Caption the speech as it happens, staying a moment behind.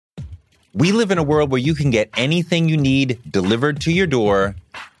We live in a world where you can get anything you need delivered to your door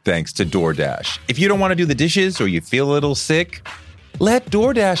thanks to DoorDash. If you don't want to do the dishes or you feel a little sick, let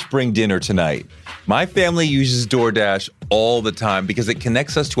DoorDash bring dinner tonight. My family uses DoorDash all the time because it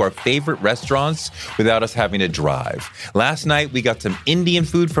connects us to our favorite restaurants without us having to drive. Last night, we got some Indian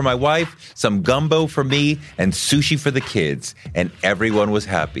food for my wife, some gumbo for me, and sushi for the kids. And everyone was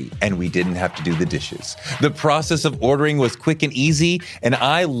happy, and we didn't have to do the dishes. The process of ordering was quick and easy, and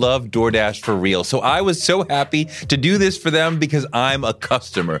I love DoorDash for real. So I was so happy to do this for them because I'm a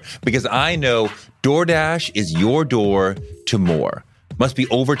customer, because I know DoorDash is your door to more. Must be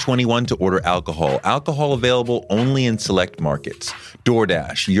over 21 to order alcohol. Alcohol available only in select markets.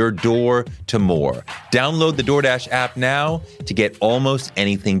 DoorDash, your door to more. Download the DoorDash app now to get almost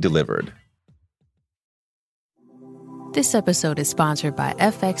anything delivered. This episode is sponsored by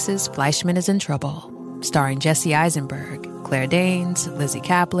FX's Fleischman is in Trouble, starring Jesse Eisenberg, Claire Danes, Lizzie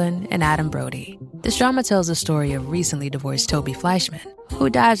Kaplan, and Adam Brody. This drama tells the story of recently divorced Toby Fleischman, who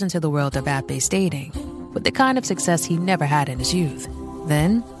dives into the world of app-based dating with the kind of success he never had in his youth.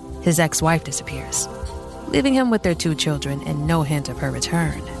 Then, his ex-wife disappears, leaving him with their 2 children and no hint of her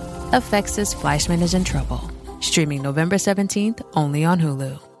return. FX's Fleischman is in Trouble, streaming November 17th only on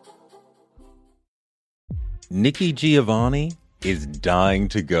Hulu. Nikki Giovanni is dying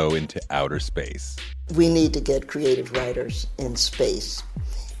to go into outer space. We need to get creative writers in space.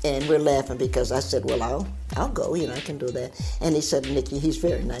 And we're laughing because I said, well, I'll go, I can do that. And he said, Nikki, he's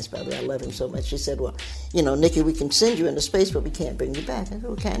very nice, by the way, I love him so much. He said, well, Nikki, we can send you into space, but we can't bring you back. I said,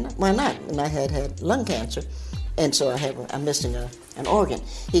 okay, why not? And I had lung cancer, and so I'm missing an organ.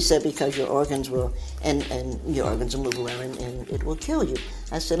 He said, because your organs will, and your organs will move around and it will kill you.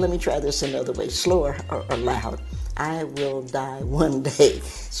 I said, let me try this another way, slower or loud. I will die one day.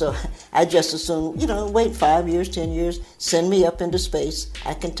 So I just assume, wait 5 years, 10 years, send me up into space.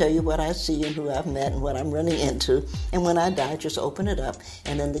 I can tell you what I see and who I've met and what I'm running into. And when I die, just open it up.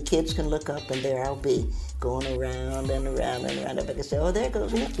 And then the kids can look up and there I'll be going around and around and around. Everybody can say, oh, there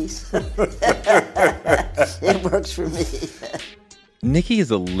goes Nikki's. It works for me. Nikki is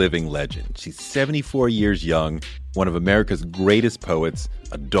a living legend. She's 74 years young, one of America's greatest poets,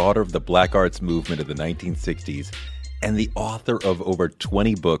 a daughter of the Black Arts movement of the 1960s, and the author of over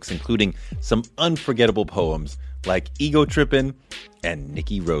 20 books, including some unforgettable poems like Ego Trippin' and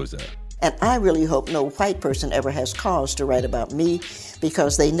Nikki Rosa. And I really hope no white person ever has cause to write about me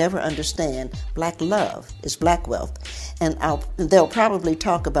because they never understand Black love is Black wealth. And they'll probably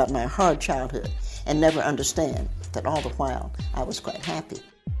talk about my hard childhood and never understand that all the while I was quite happy.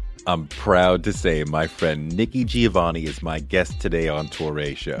 I'm proud to say my friend Nikki Giovanni is my guest today on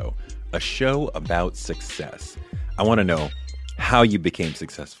Touré Show, a show about success. I want to know how you became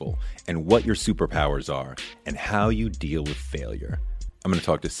successful and what your superpowers are and how you deal with failure. I'm going to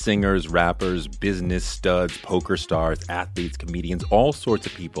talk to singers, rappers, business studs, poker stars, athletes, comedians, all sorts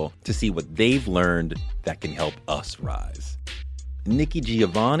of people to see what they've learned that can help us rise. Nikki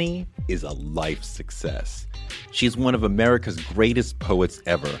Giovanni is a life success. She's one of America's greatest poets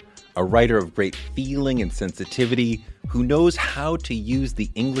ever, a writer of great feeling and sensitivity who knows how to use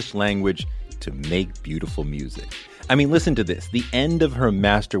the English language to make beautiful music. I mean, listen to this, the end of her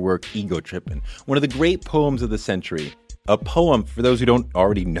masterwork, Ego Trippin', one of the great poems of the century, a poem, for those who don't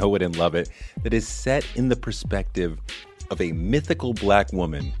already know it and love it, that is set in the perspective of a mythical Black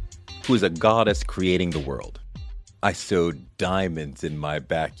woman who is a goddess creating the world. I sowed diamonds in my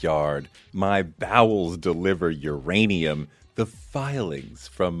backyard. My bowels deliver uranium. The filings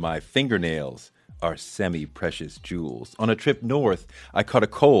from my fingernails are semi-precious jewels. On a trip north, I caught a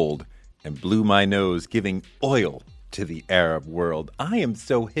cold and blew my nose, giving oil to the Arab world. I am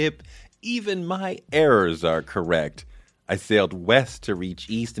so hip, even my errors are correct. I sailed west to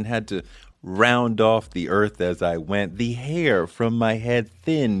reach east and had to round off the earth as I went. The hair from my head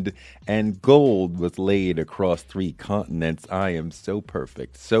thinned, and gold was laid across 3 continents. I am so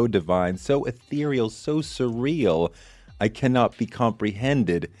perfect, so divine, so ethereal, so surreal. I cannot be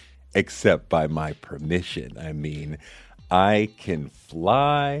comprehended except by my permission. I mean, I can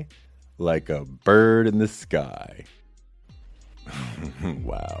fly like a bird in the sky.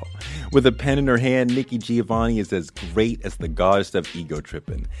 Wow. With a pen in her hand, Nikki Giovanni is as great as the goddess of Ego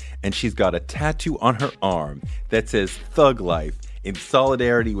Trippin'. And she's got a tattoo on her arm that says Thug Life in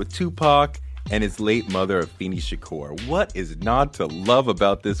solidarity with Tupac and his late mother, Afeni Shakur. What is not to love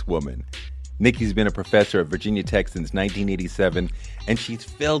about this woman? Nikki's been a professor at Virginia Tech since 1987, and she's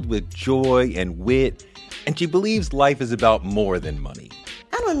filled with joy and wit, and she believes life is about more than money.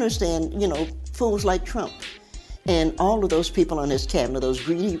 I don't understand, fools like Trump and all of those people on his cabinet, those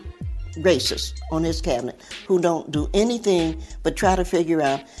greedy racists on his cabinet who don't do anything but try to figure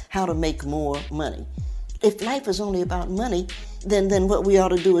out how to make more money. If life is only about money, then what we ought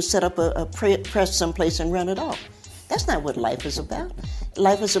to do is set up a press someplace and run it off. That's not what life is about.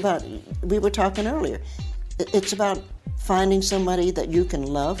 Life is about, we were talking earlier, it's about finding somebody that you can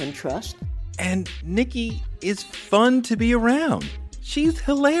love and trust. And Nikki is fun to be around. She's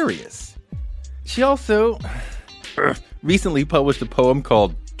hilarious. She also recently published a poem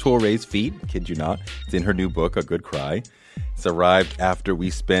called Torre's Feet, kid you not. It's in her new book, A Good Cry. It's arrived after we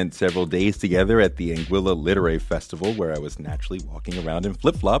spent several days together at the Anguilla Literary Festival, where I was naturally walking around in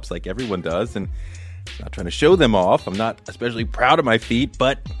flip-flops like everyone does, and I'm not trying to show them off. I'm not especially proud of my feet,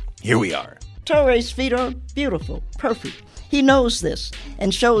 but here we are. Torre's feet are beautiful, perfect. He knows this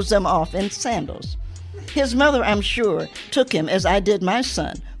and shows them off in sandals. His mother, I'm sure, took him, as I did my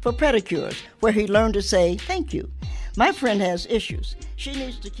son, for pedicures, where he learned to say thank you. My friend has issues. She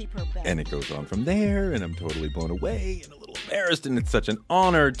needs to keep her back. And it goes on from there, and I'm totally blown away and a little embarrassed, and it's such an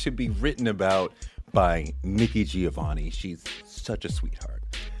honor to be written about by Nikki Giovanni. She's such a sweetheart.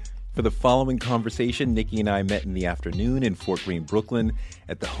 For the following conversation, Nikki and I met in the afternoon in Fort Greene, Brooklyn,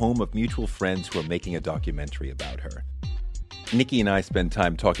 at the home of mutual friends who are making a documentary about her. Nikki and I spend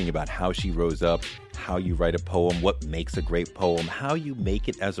time talking about how she rose up, how you write a poem, what makes a great poem, how you make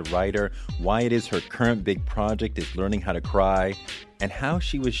it as a writer, why it is her current big project is learning how to cry, and how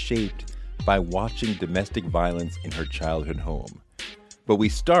she was shaped by watching domestic violence in her childhood home. But we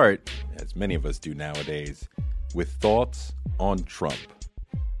start, as many of us do nowadays, with thoughts on Trump.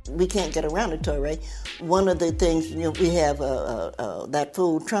 We can't get around it, Torre. One of the things, we have that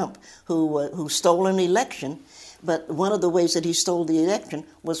fool Trump who stole an election. But one of the ways that he stole the election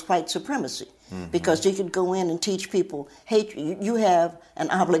was white supremacy, because he could go in and teach people, hate. You have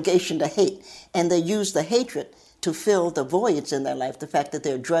an obligation to hate, and they use the hatred to fill the voids in their life. The fact that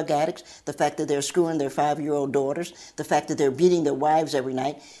they're drug addicts, the fact that they're screwing their 5-year-old daughters, the fact that they're beating their wives every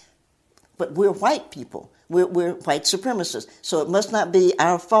night. But we're white people. We're white supremacists. So it must not be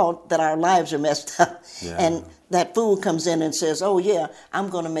our fault that our lives are messed up. Yeah. And that fool comes in and says, oh yeah, I'm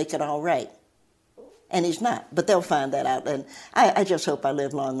going to make it all right. And he's not, but they'll find that out. And I just hope I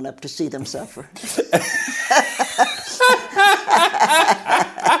live long enough to see them suffer.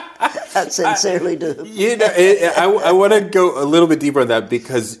 I sincerely do. I want to go a little bit deeper on that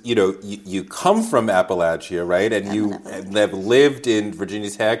because, you come from Appalachia, right? And you have lived in Virginia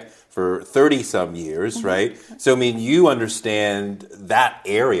Tech for 30-some years, right? So, you understand that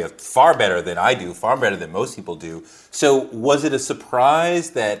area far better than I do, far better than most people do. So was it a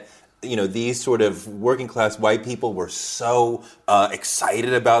surprise that these sort of working class white people were so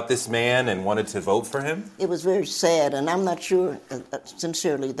excited about this man and wanted to vote for him? It was very sad, and I'm not sure,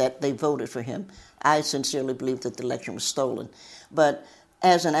 sincerely, that they voted for him. I sincerely believe that the election was stolen. But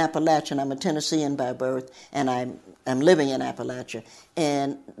as an Appalachian, I'm a Tennessean by birth, and I'm living in Appalachia,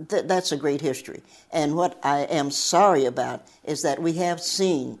 and that's a great history. And what I am sorry about is that we have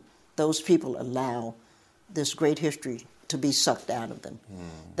seen those people allow this great history to be sucked out of them,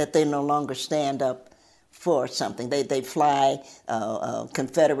 that they no longer stand up for something. They fly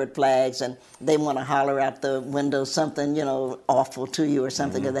Confederate flags and they want to holler out the window something, awful to you or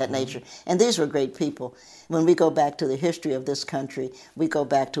something of that nature. And these were great people. When we go back to the history of this country, we go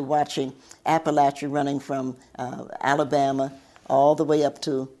back to watching Appalachia running from Alabama all the way up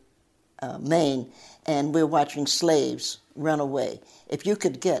to Maine, and we're watching slaves run away. If you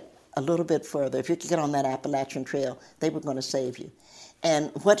could get a little bit further, if you could get on that Appalachian Trail, they were going to save you.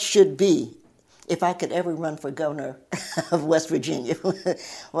 And what should be, if I could ever run for governor of West Virginia,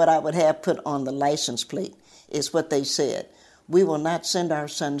 what I would have put on the license plate is what they said: we will not send our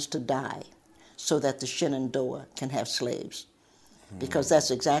sons to die so that the Shenandoah can have slaves. Because that's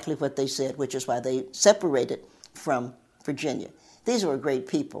exactly what they said, which is why they separated from Virginia. These were great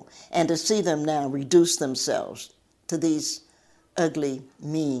people. And to see them now reduce themselves to these ugly,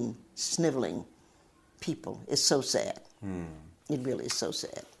 mean, sniveling people is so sad. It really is so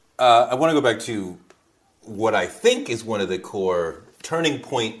sad. I want to go back to what I think is one of the core turning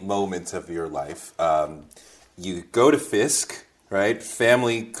point moments of your life. You go to Fisk, right?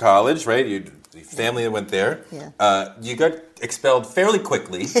 Family college, right? Your family went there. Yeah. You got expelled fairly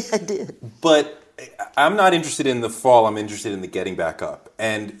quickly. I did. But I'm not interested in the fall. I'm interested in the getting back up.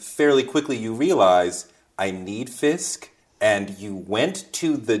 And fairly quickly you realize, I need Fisk. And you went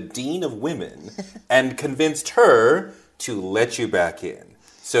to the Dean of Women and convinced her to let you back in.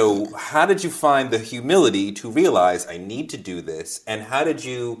 So how did you find the humility to realize I need to do this? And how did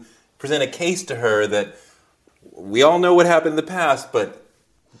you present a case to her that we all know what happened in the past, but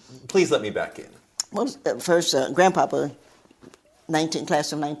please let me back in? Well, first, Grandpapa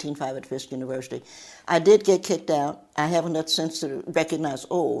class of 1905 at Fisk University. I did get kicked out. I haven't had sense to recognize,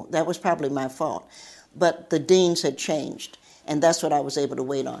 oh, that was probably my fault. But the deans had changed, and that's what I was able to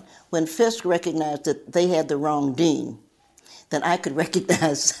wait on. When Fisk recognized that they had the wrong dean, then I could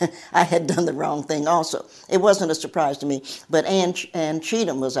recognize I had done the wrong thing also. It wasn't a surprise to me. But Ann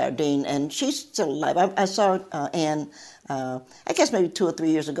Cheatham was our dean, and she's still alive. I saw Ann, I guess maybe 2 or 3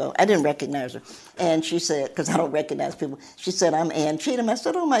 years ago. I didn't recognize her. And she said, because I don't recognize people, she said, I'm Ann Cheatham. I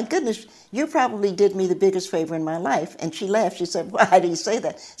said, oh my goodness, you probably did me the biggest favor in my life. And she laughed. She said, why do you say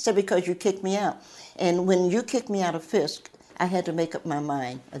that? I said, because you kicked me out. And when you kicked me out of Fisk, I had to make up my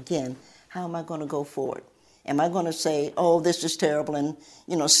mind, again, how am I going to go forward? Am I going to say, oh, this is terrible and,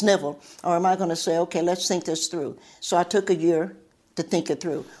 snivel? Or am I going to say, okay, let's think this through? So I took a year to think it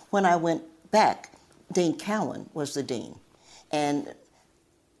through. When I went back, Dean Cowan was the dean. And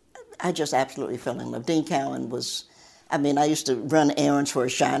I just absolutely fell in love. Dean Cowan was, I used to run errands for her,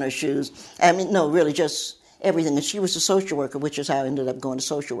 shine her shoes. No, really just everything. And she was a social worker, which is how I ended up going to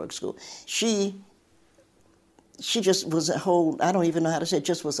social work school. She just was a whole, I don't even know how to say it,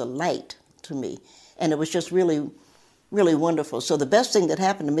 just was a light to me. And it was just really, really wonderful. So the best thing that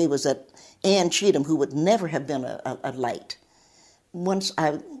happened to me was that Ann Cheatham, who would never have been a light, once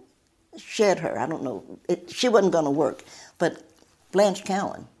I shed her, I don't know, she wasn't going to work. But Blanche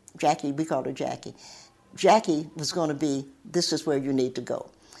Cowan, Jackie, we called her Jackie. Jackie was going to be, this is where you need to go.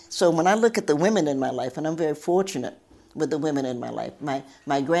 So when I look at the women in my life, and I'm very fortunate with the women in my life,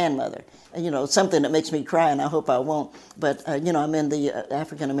 my grandmother, something that makes me cry, and I hope I won't, but, I'm in the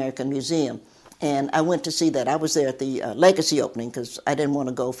African American Museum. And I went to see that. I was there at the Legacy opening because I didn't want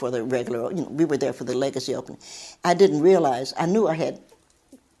to go for the regular, we were there for the Legacy opening. I didn't realize, I knew I had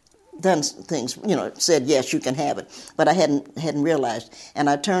done things, said, yes, you can have it. But I hadn't realized. And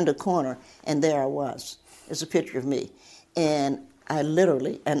I turned a corner, and there I was. It's a picture of me. And I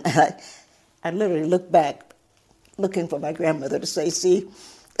literally looked back, looking for my grandmother to say, see,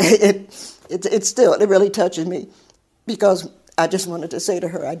 it really touches me because I just wanted to say to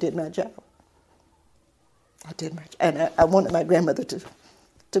her, I did my job. And I wanted my grandmother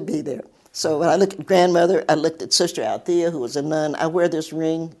to be there. So when I look at grandmother, I looked at Sister Althea, who was a nun. I wear this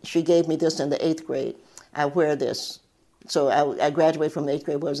ring. She gave me this in the 8th grade. I wear this. So I graduated from 8th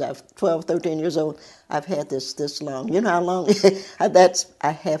grade. I was 12, 13 years old. I've had this long. You know how long?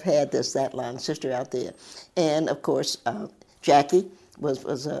 I have had this that long, Sister Althea. And, of course, Jackie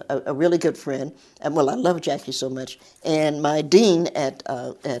was a really good friend. And, well, I love Jackie so much. And my dean at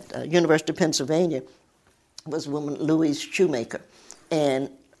University of Pennsylvania was a woman, Louise Shoemaker. And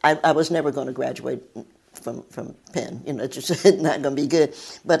I was never going to graduate from Penn. It's just not going to be good.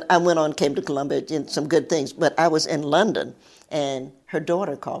 But I went on, came to Columbia, did some good things. But I was in London, and her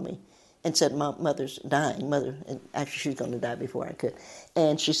daughter called me and said, Mother's dying. And actually, she's going to die before I could.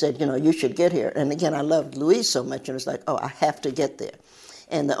 And she said, you should get here. And again, I loved Louise so much, and it was like, oh, I have to get there.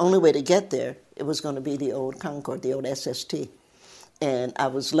 And the only way to get there, it was going to be the old Concorde, the old SST. And I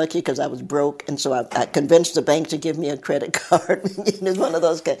was lucky because I was broke, and so I convinced the bank to give me a credit card. It's one of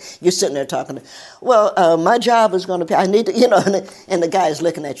those guys. You're sitting there talking, my job is going to pay. I need to, and the guy is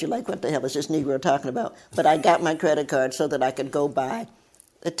looking at you like, what the hell is this Negro talking about? But I got my credit card so that I could go buy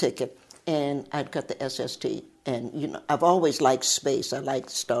a ticket, and I'd got the SST. And, I've always liked space. I like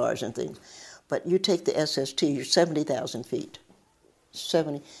stars and things. But you take the SST, you're 70,000 feet.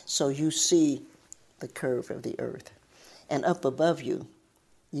 70. So you see the curve of the earth. And up above you,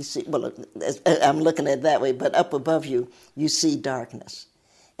 you see, well, I'm looking at it that way, but up above you, you see darkness.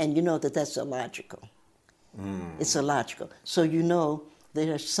 And you know that that's illogical. It's illogical. So you know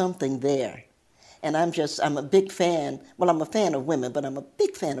there's something there. And I'm a big fan, I'm a fan of women, but I'm a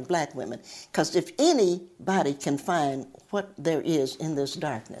big fan of black women. Because if anybody can find what there is in this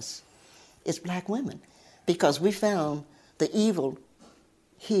darkness, it's black women. Because we found the evil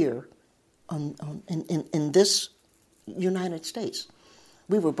here in this United States.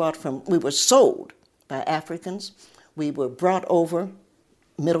 We were sold by Africans. We were brought over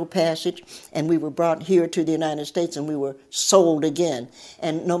Middle Passage, and we were brought here to the United States, and we were sold again.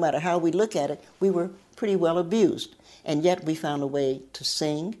 And no matter how we look at it, we were pretty well abused. And yet we found a way to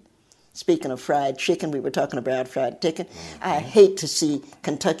sing. Speaking of fried chicken, we were talking about fried chicken. I hate to see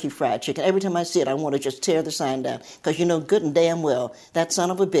Kentucky Fried Chicken. Every time I see it, I want to just tear the sign down. Because you know good and damn well, that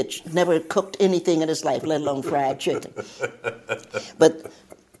son of a bitch never cooked anything in his life, let alone fried chicken. But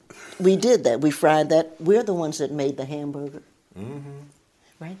we did that. We fried that. We're the ones that made the hamburger.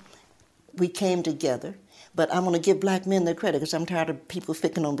 Right? We came together. But I'm going to give black men their credit because I'm tired of people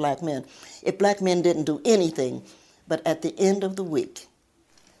picking on black men. If black men didn't do anything, but at the end of the week,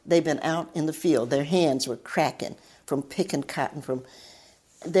 they've been out in the field. Their hands were cracking from picking cotton.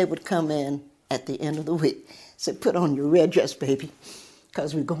 They would come in at the end of the week, say, put on your red dress, baby,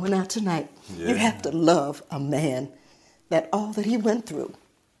 because we're going out tonight. Yeah. You have to love a man that all that he went through,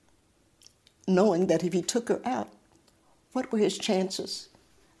 knowing that if he took her out, what were his chances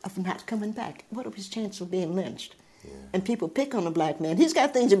of not coming back? What were his chances of being lynched? Yeah. And people pick on a black man. He's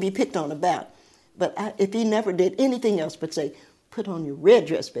got things to be picked on about. But if he never did anything else but say, put on your red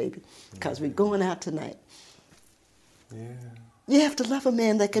dress, baby, because we're going out tonight. Yeah. You have to love a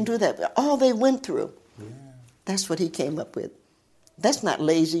man that can do that. All they went through, yeah. That's what he came up with. That's not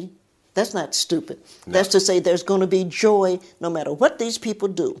lazy. That's not stupid. No. That's to say there's going to be joy no matter what these people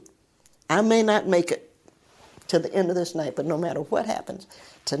do. I may not make it to the end of this night, but no matter what happens,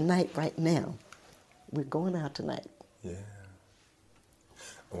 tonight, right now, we're going out tonight. Yeah.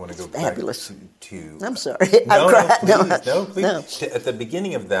 I want to go fabulous. Back to I'm sorry. Please. At the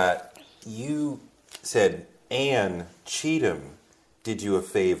beginning of that, you said Ann Cheatham did you a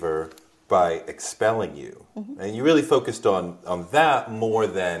favor by expelling you. Mm-hmm. And you really focused on that more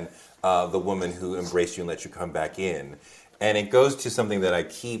than the woman who embraced you and let you come back in. And it goes to something that I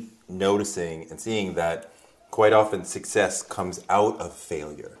keep noticing and seeing, that quite often success comes out of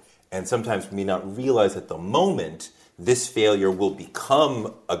failure. And sometimes we may not realize at the moment this failure will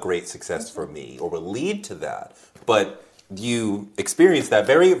become a great success for me or will lead to that. But you experienced that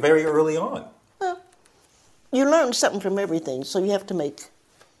very, very early on. Well, you learn something from everything, so you have to make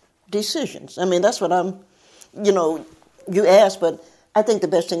decisions. I mean, that's what you asked, but I think the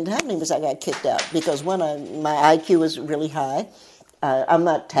best thing that happened to me was I got kicked out because my IQ was really high. I'm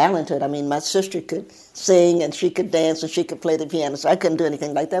not talented. I mean, my sister could sing and she could dance and she could play the piano, so I couldn't do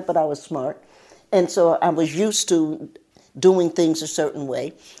anything like that, but I was smart. And so I was used to doing things a certain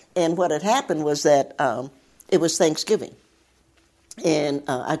way. And what had happened was that it was Thanksgiving. And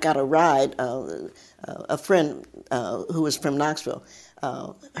I got a ride, a friend who was from Knoxville,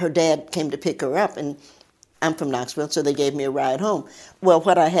 her dad came to pick her up, and I'm from Knoxville, so they gave me a ride home. Well,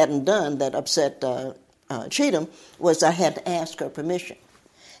 what I hadn't done that upset Cheatham was I had to ask her permission.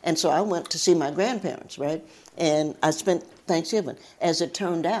 And so I went to see my grandparents, right? And I spent Thanksgiving. As it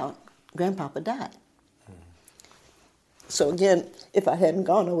turned out, Grandpapa died. So again, if I hadn't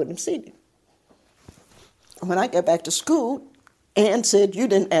gone, I wouldn't have seen him. When I got back to school, Ann said, you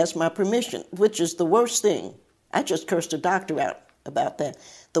didn't ask my permission, which is the worst thing. I just cursed a doctor out about that.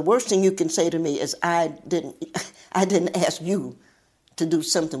 The worst thing you can say to me is, I didn't ask you to do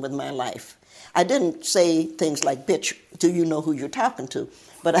something with my life. I didn't say things like, bitch, do you know who you're talking to?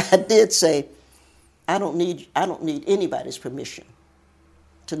 But I did say, I don't need anybody's permission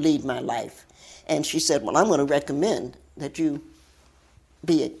to lead my life. And she said, well, I'm going to recommend that you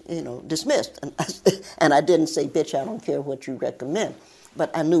be, dismissed. And I didn't say, bitch, I don't care what you recommend.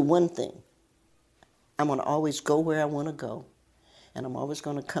 But I knew one thing. I'm going to always go where I want to go. And I'm always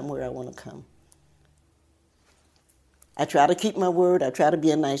going to come where I want to come. I try to keep my word. I try to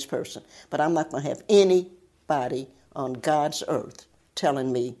be a nice person. But I'm not going to have anybody on God's earth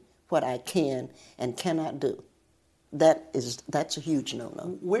telling me what I can and cannot do. That's a huge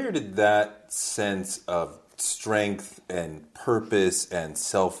no-no. Where did that sense of strength and purpose and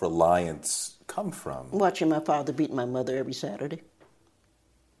self-reliance come from? Watching my father beat my mother every Saturday.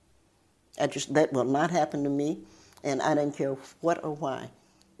 That will not happen to me, and I didn't care what or why.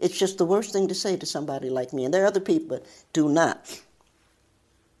 It's just the worst thing to say to somebody like me. And there are other people that do not.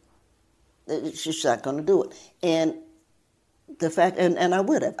 It's just not going to do it. And the fact, and I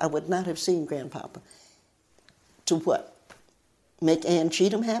would not have seen Grandpapa. To what? Make Ann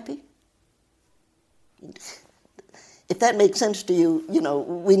Cheatham happy? If that makes sense to you,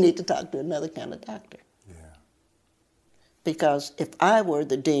 we need to talk to another kind of doctor. Yeah. Because if I were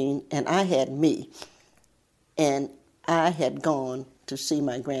the dean and I had me and I had gone to see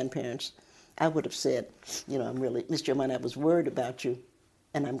my grandparents, I would have said, Miss Giovanni, I was worried about you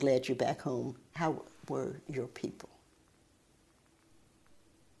and I'm glad you're back home. How were your people?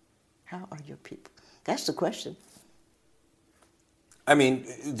 How are your people? That's the question. I mean,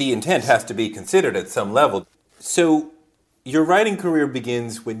 the intent has to be considered at some level. So your writing career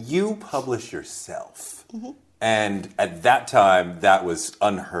begins when you publish yourself. Mm-hmm. And at that time, that was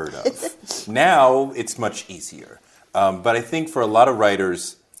unheard of. Now, it's much easier. But I think for a lot of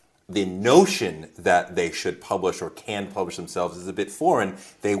writers, the notion that they should publish or can publish themselves is a bit foreign.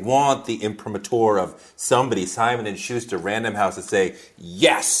 They want the imprimatur of somebody, Simon & Schuster, Random House, to say,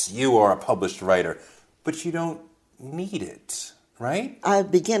 yes, you are a published writer. But you don't need it, right? I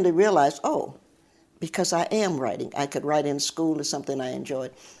began to realize, because I am writing. I could write in school is something I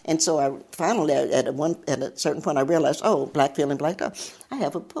enjoyed. And so I finally, at a certain point, I realized, Black Feeling, Black Dog, I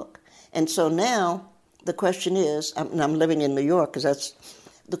have a book. And so now the question is, I'm living in New York because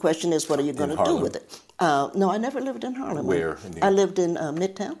the question is, what are you going to do with it? No, I never lived in Harlem. Where? I lived in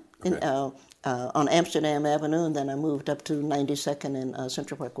Midtown, Okay. on Amsterdam Avenue, and then I moved up to 92nd in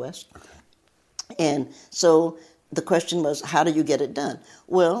Central Park West. Okay. And so the question was, how do you get it done?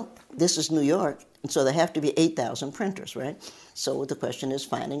 Well, this is New York, and so there have to be 8,000 printers, right? So the question is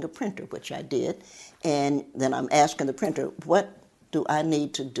finding a printer, which I did. And then I'm asking the printer, what do I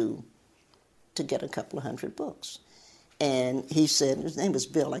need to do to get a couple of hundred books? And he said, his name was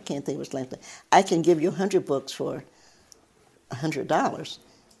Bill, I can't think of his last name, I can give you 100 books for $100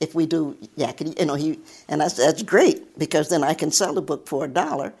 if we do yakety, and I said, that's great, because then I can sell the book for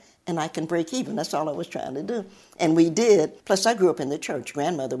 $1 and I can break even. That's all I was trying to do. And we did. Plus, I grew up in the church.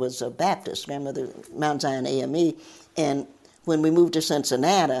 Grandmother was a Baptist, grandmother, Mount Zion AME. And when we moved to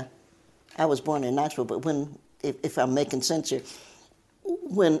Cincinnati, I was born in Knoxville, but if I'm making sense here,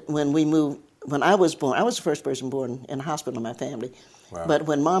 when we moved, when I was born, I was the first person born in a hospital in my family. Wow. But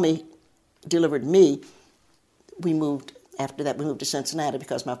when Mommy delivered me, after that we moved to Cincinnati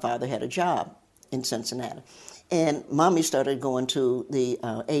because my father had a job in Cincinnati. And Mommy started going to the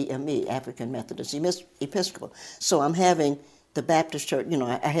AME, African Methodist Episcopal. So I'm having the Baptist church,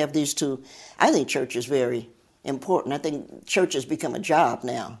 I have these two. I think church is very important. I think church has become a job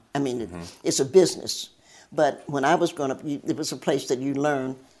now. I mean, it's a business. But when I was growing up, it was a place that you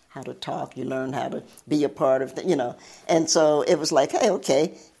learn how to talk, you learn how to be a part of, And so it was like, hey,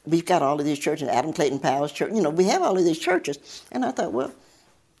 okay, we've got all of these churches, Adam Clayton Powell's church, we have all of these churches. And I thought, well,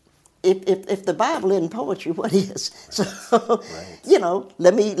 if the Bible isn't poetry, what is? So, right.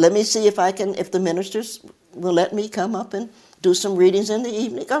 Let me see if the ministers will let me come up and do some readings in the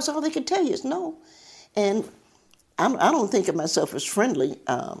evening, because all they could tell you is no. And I don't think of myself as friendly.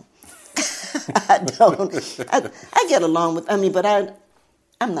 I don't. I get along with, but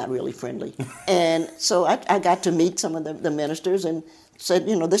I'm not really friendly. And so I got to meet some of the ministers and said,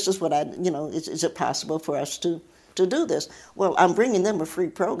 this is what is it possible for us to do this? Well, I'm bringing them a free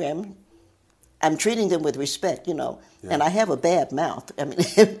program. I'm treating them with respect, and I have a bad mouth,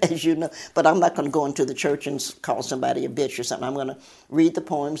 as you know, but I'm not going to go into the church and call somebody a bitch or something. I'm going to read the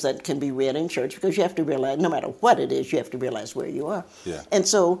poems that can be read in church, because you have to realize, no matter what it is, you have to realize where you are. Yeah. And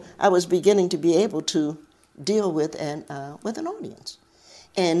so I was beginning to be able to deal with an audience.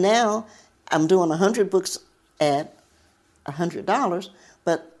 And now I'm doing 100 books at $100,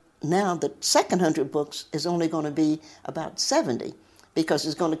 but now the second 100 books is only going to be about 70, because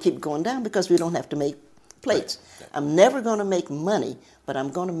it's going to keep going down because we don't have to make plates. Right. I'm never going to make money, but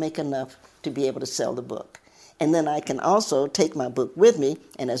I'm going to make enough to be able to sell the book. And then I can also take my book with me,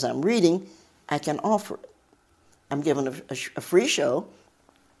 and as I'm reading, I can offer it. I'm giving a free show.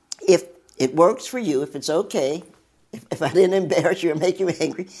 If it works for you, if it's okay, if I didn't embarrass you or make you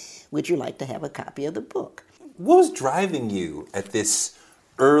angry, would you like to have a copy of the book? What was driving you at this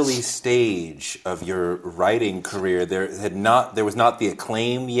early stage of your writing career? There was not the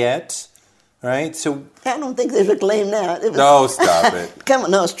acclaim yet, right? So I don't think there's acclaim now. No, stop it. Come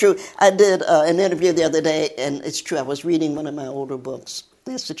on, no, it's true. I did an interview the other day, and it's true. I was reading one of my older books.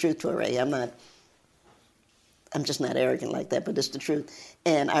 That's the truth, Torrey. I'm just not arrogant like that, but it's the truth.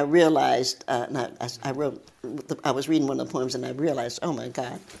 And I realized, I was reading one of the poems, and I realized, oh my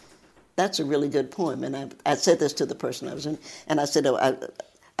God, that's a really good poem. And I said this to the person I was in, and I said,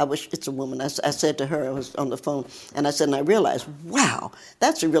 I wish, it's a woman. I said to her, I was on the phone, and I said, and I realized, wow,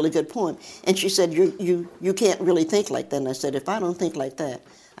 that's a really good poem. And she said, you can't really think like that. And I said, if I don't think like that,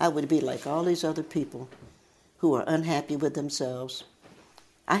 I would be like all these other people who are unhappy with themselves.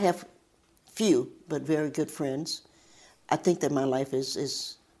 I have few, but very good friends. I think that my life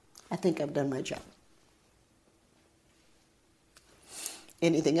is I think I've done my job.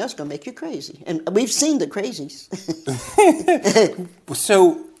 Anything else gonna make you crazy. And we've seen the crazies.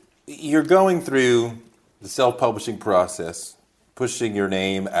 So you're going through the self-publishing process, pushing your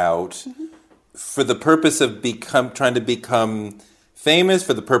name out for the purpose of trying to become famous,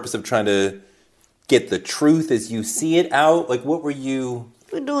 for the purpose of trying to get the truth as you see it out? Like, what were you...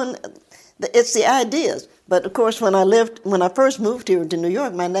 It's the ideas. But of course, when I first moved here to New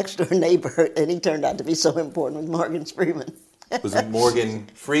York, my next door neighbor, and he turned out to be so important, was Morgan Freeman. Was it Morgan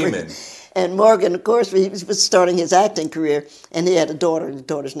Freeman? And Morgan, of course, he was starting his acting career, and he had a daughter. His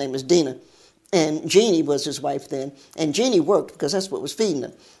daughter's name was Dina. And Jeannie was his wife then. And Jeannie worked because that's what was feeding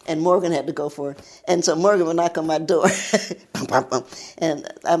them. And Morgan had to go for it. And so Morgan would knock on my door. And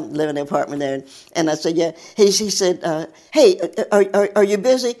I'm living in an apartment there. And I said, yeah. He said, hey, are you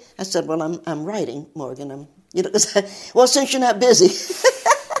busy? I said, well, I'm writing, Morgan. Well, since you're not busy.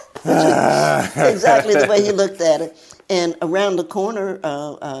 Exactly the way he looked at it. And around the corner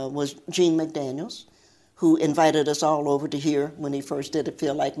was Jean McDaniels, who invited us all over to hear when he first did It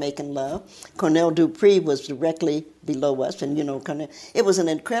Feel Like Making Love. Cornell Dupree was directly below us, and Cornell, it was an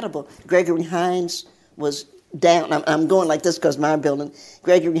incredible. Gregory Hines was down. I'm going like this because my building.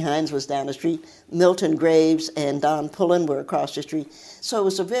 Gregory Hines was down the street. Milton Graves and Don Pullen were across the street. So it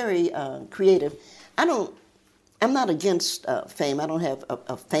was a very creative. I'm not against fame. I don't have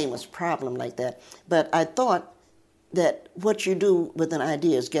a famous problem like that. But I thought that what you do with an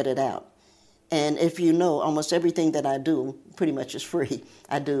idea is get it out. And if you know, almost everything that I do pretty much is free.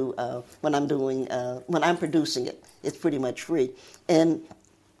 I do when I'm producing it, it's pretty much free. And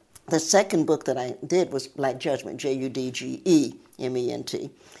the second book that I did was Black Judgment, Judgement.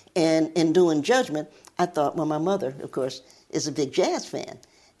 And in doing Judgment, I thought, well, my mother, of course, is a big jazz fan.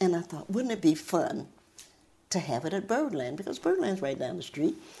 And I thought, wouldn't it be fun to have it at Birdland? Because Birdland's right down the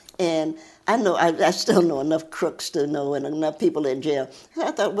street. And I still know enough crooks to know and enough people in jail. So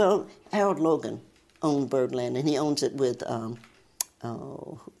I thought, well, Harold Logan owned Birdland, and he owns it with,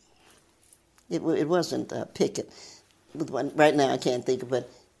 it wasn't Pickett. Right now I can't think of it.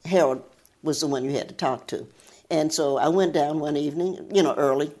 Harold was the one you had to talk to. And so I went down one evening,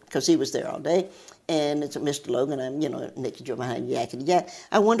 early, because he was there all day. And it's Mr. Logan, I'm, Nikki, Giovanni, yakety yak.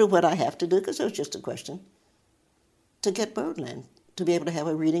 I wonder what I have to do, because it was just a question, to get Birdland, to be able to have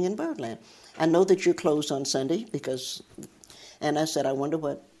a reading in Birdland. I know that you're closed on Sunday, and I said, I wonder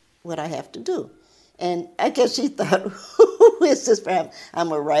what I have to do. And I guess he thought, who is this?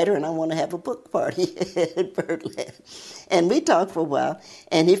 I'm a writer and I want to have a book party at Birdland. And we talked for a while,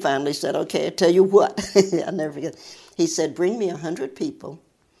 and he finally said, okay, I'll tell you what. I'll never forget. He said, bring me 100 people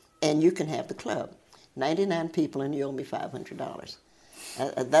and you can have the club. 99 people and you owe me $500.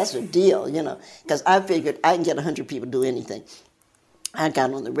 That's a deal, because I figured I can get 100 people to do anything. I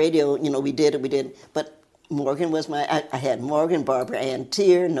got on the radio, we did it, but Morgan was I had Morgan, Barbara Ann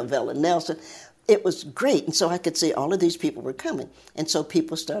Tier, Novella Nelson. It was great, and so I could see all of these people were coming. And so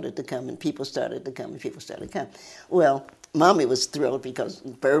people started to come, and people started to come, and people started to come. Well, Mommy was thrilled because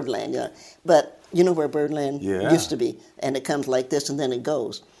Birdland, but you know where Birdland used to be, and it comes like this, and then it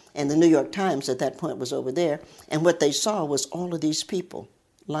goes. And the New York Times at that point was over there, and what they saw was all of these people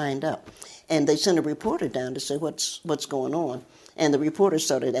lined up. And they sent a reporter down to say, what's going on? And the reporter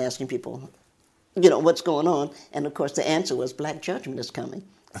started asking people, what's going on? And of course the answer was, Black Judgment is coming.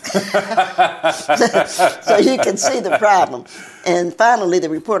 So you can see the problem. And finally the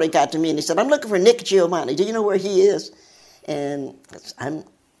reporter got to me and he said, I'm looking for Nikki Giovanni. Do you know where he is? And I'm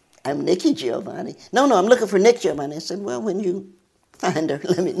Nikki Giovanni. No, I'm looking for Nick Giovanni. I said, well, when you find her,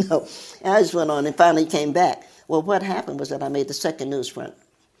 let me know. And I just went on and finally came back. Well, what happened was that I made the second news front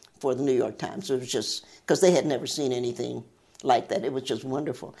for the New York Times. It was just, because they had never seen anything like that. It was just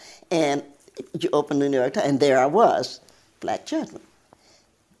wonderful. And you open the New York Times, and there I was, Black Judgment.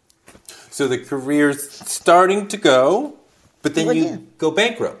 So the career's starting to go, but then you go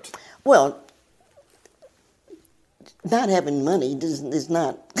bankrupt. Well, not having money is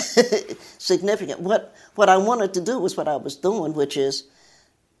not significant. What I wanted to do was what I was doing, which is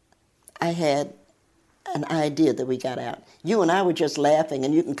I had an idea that we got out. You and I were just laughing,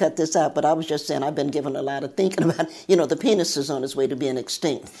 and you can cut this out, but I was just saying I've been given a lot of thinking about, the penis is on its way to being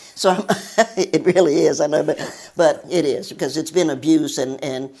extinct. So it really is, I know, but it is, because it's been abused,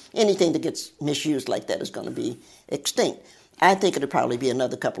 and anything that gets misused like that is going to be extinct. I think it'll probably be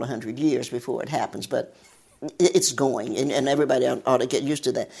another couple of 100 years before it happens, but it's going, and everybody ought to get used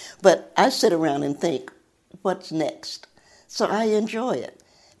to that. But I sit around and think, what's next? So I enjoy it,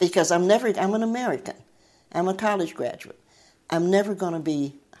 because I'm an American. I'm a college graduate. I'm never going to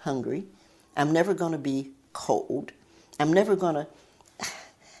be hungry. I'm never going to be cold. I'm not going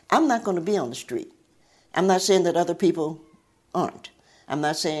to be on the street. I'm not saying that other people aren't. I'm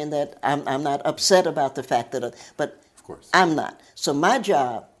not saying that I'm not upset about the fact that, but of course I'm not. So my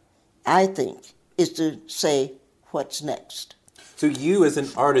job, I think, is to say, what's next? So you as an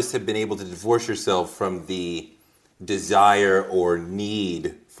artist have been able to divorce yourself from the desire or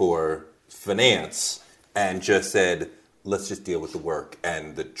need for finance and just said, let's just deal with the work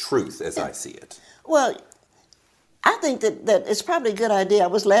and the truth as I see it. Well, I think that it's probably a good idea. I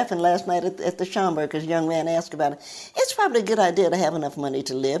was laughing last night at the Schomburg because a young man asked about it. It's probably a good idea to have enough money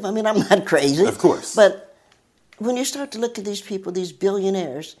to live. I mean, I'm not crazy. Of course. But when you start to look at these people, these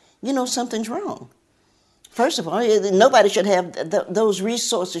billionaires, something's wrong. First of all, nobody should have, those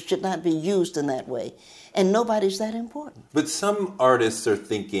resources should not be used in that way. And nobody's that important. But some artists are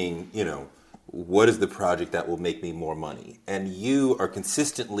thinking, what is the project that will make me more money? And you are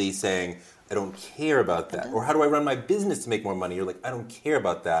consistently saying, I don't care about that. Or how do I run my business to make more money? You're like, I don't care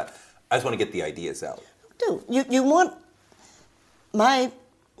about that. I just want to get the ideas out. You want my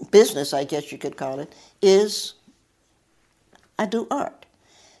business, I guess you could call it, is I do art.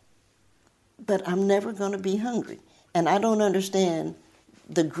 But I'm never going to be hungry. And I don't understand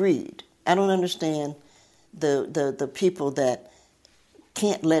the greed. I don't understand the people that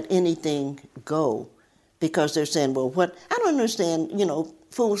can't let anything go because they're saying, well, what? I don't understand,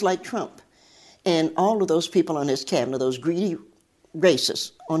 fools like Trump and all of those people on his cabinet, those greedy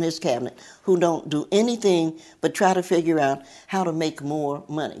racists on his cabinet who don't do anything but try to figure out how to make more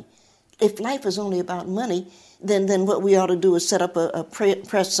money. If life is only about money, then what we ought to do is set up a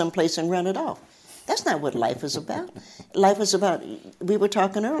press someplace and run it off. That's not what life is about. Life is about, we were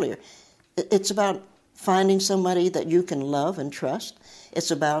talking earlier, it's about finding somebody that you can love and trust.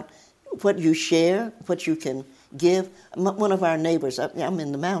 It's about what you share, what you can give. One of our neighbors, I'm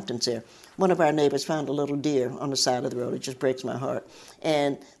in the mountains there, one of our neighbors found a little deer on the side of the road. It just breaks my heart.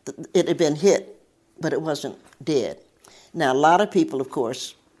 And it had been hit, but it wasn't dead. Now, a lot of people, of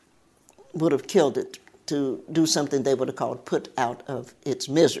course, would have killed it to do something they would have called put out of its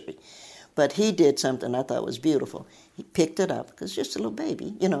misery. But he did something I thought was beautiful. He picked it up, because it's just a little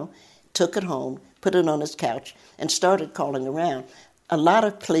baby, took it home, put it on his couch, and started calling around. A lot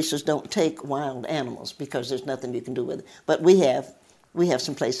of places don't take wild animals because there's nothing you can do with it. But we have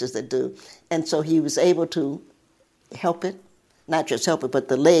some places that do. And so he was able to help it, not just help it, but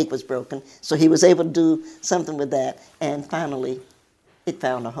the leg was broken. So he was able to do something with that, and finally it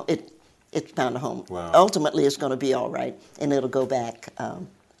found a home. It found a home. Wow. Ultimately, it's going to be all right, and it'll go back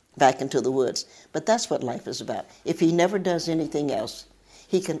into the woods. But that's what life is about. If he never does anything else,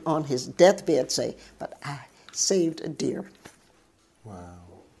 he can, on his deathbed, say, but I saved a deer. Wow.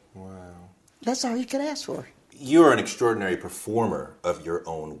 That's all you could ask for. You're an extraordinary performer of your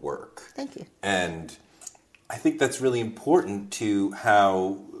own work. Thank you. And I think that's really important to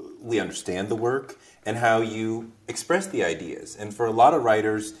how we understand the work and how you express the ideas. And for a lot of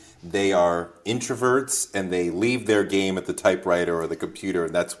writers, they are introverts and they leave their game at the typewriter or the computer,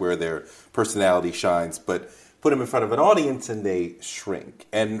 and that's where their personality shines. But put them in front of an audience and they shrink.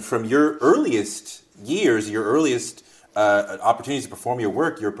 And from your earliest years, your earliest opportunities to perform your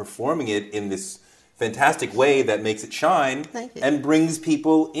work, you're performing it in this fantastic way that makes it shine and brings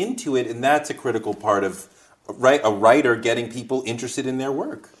people into it. And that's a critical part of a writer getting people interested in their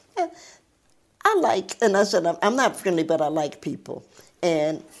work. And I said, I'm not friendly, but I like people.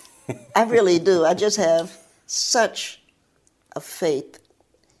 And I really do. I just have such a faith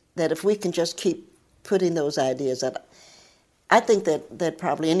that if we can just keep putting those ideas out, I think that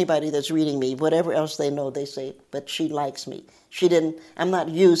probably anybody that's reading me, whatever else they know, they say, but she likes me. I'm not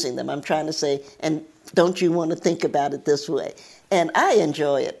using them. I'm trying to say, and don't you want to think about it this way? And I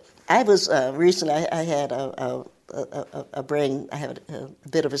enjoy it. I was, recently, I had a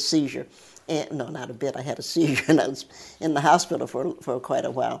bit of a seizure. No, not a bit. I had a seizure, and I was in the hospital for quite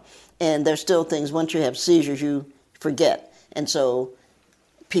a while. And there's still things, once you have seizures, you forget. And so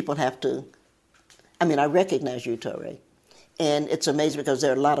people have to, I recognize you, Torre. And it's amazing because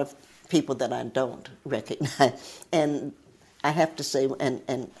there are a lot of people that I don't recognize. And I have to say,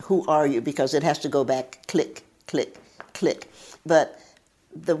 and who are you? Because it has to go back, click, click, click. But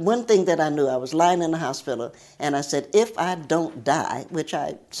the one thing that I knew, I was lying in the hospital, and I said, if I don't die, which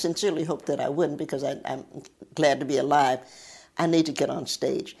I sincerely hope that I wouldn't because I'm glad to be alive, I need to get on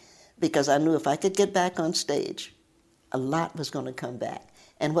stage. Because I knew if I could get back on stage, a lot was going to come back.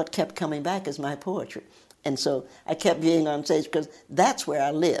 And what kept coming back is my poetry. And so I kept being on stage because that's where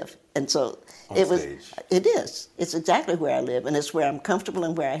I live. And so it is. It's exactly where I live, and it's where I'm comfortable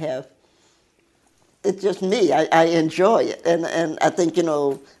and where I have. It's just me. I enjoy it. And I think,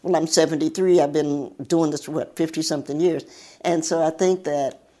 I'm 73. I've been doing this for, 50-something years. And so I think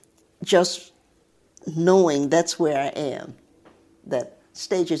that just knowing that's where I am, that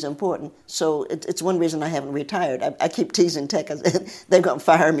stage is important. So it's one reason I haven't retired. I keep teasing tech. They're going to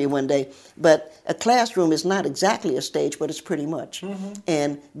fire me one day. But a classroom is not exactly a stage, but it's pretty much. Mm-hmm.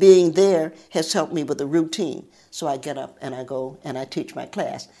 And being there has helped me with the routine. So I get up and I go and I teach my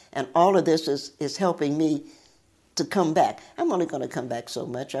class. And all of this is helping me to come back. I'm only going to come back so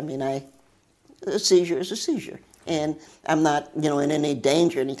much. A seizure is a seizure. And I'm not, in any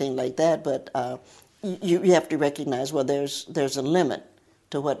danger or anything like that, but you have to recognize, well, there's a limit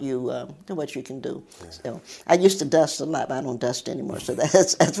to what you can do. Yeah. So I used to dust a lot, but I don't dust anymore. So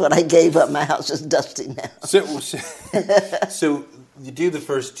that's what I gave up. My house is dusty now. So you do the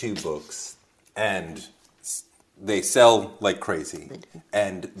first 2 books, and they sell like crazy,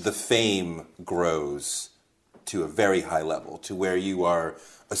 and the fame grows to a very high level, to where you are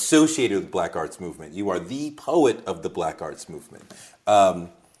associated with the Black Arts Movement. You are the poet of the Black Arts Movement.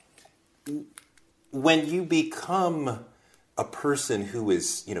 When you become a person who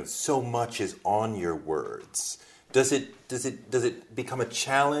is, so much is on your words? Does it become a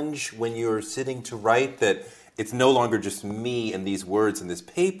challenge when you're sitting to write that it's no longer just me and these words and this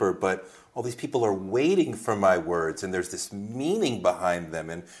paper, but all these people are waiting for my words, and there's this meaning behind them,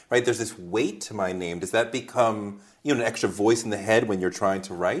 and right, there's this weight to my name. Does that become, an extra voice in the head when you're trying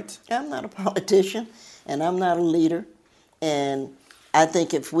to write? I'm not a politician, and I'm not a leader, and I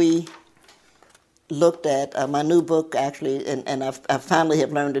think if we looked at my new book, actually, and I finally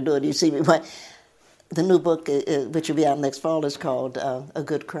have learned to do it. You see me, the new book, which will be out next fall, is called A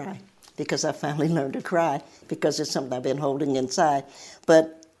Good Cry, because I finally learned to cry, because it's something I've been holding inside.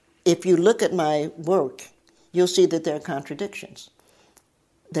 But if you look at my work, you'll see that there are contradictions.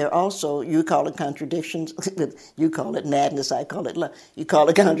 There are also, you call it contradictions, you call it madness, I call it love. You call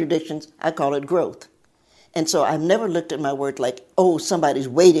it contradictions, I call it growth. And so I've never looked at my work like, oh, somebody's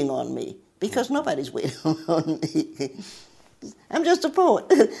waiting on me, because nobody's waiting on me. I'm just a poet.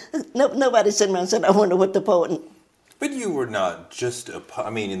 Nobody's sitting around saying, I wonder what the poet... But you were not just in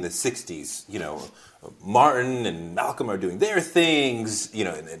the 60s, Martin and Malcolm are doing their things,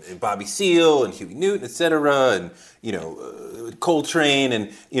 and Bobby Seale and Huey Newton, et cetera, and, Coltrane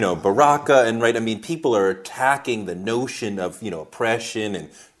and, Baraka, and, right, people are attacking the notion of, oppression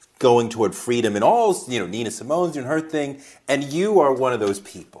and going toward freedom and all, Nina Simone's doing her thing, and you are one of those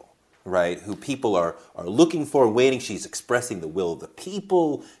people. Right, who people are looking for and waiting. She's expressing the will of the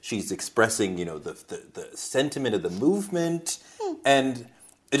people. She's expressing, the sentiment of the movement. And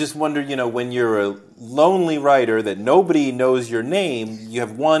I just wonder, when you're a lonely writer that nobody knows your name, you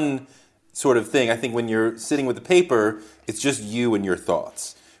have one sort of thing. I think when you're sitting with the paper, it's just you and your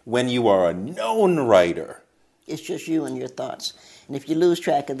thoughts. When you are a known writer, it's just you and your thoughts. And if you lose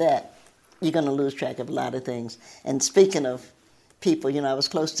track of that, you're going to lose track of a lot of things. And speaking of people, I was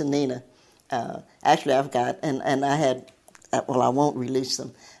close to Nina. Actually, I've got, and I had, I won't release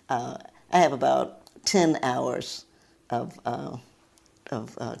them. I have about 10 hours of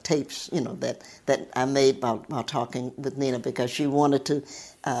tapes, that I made while talking with Nina, because she wanted to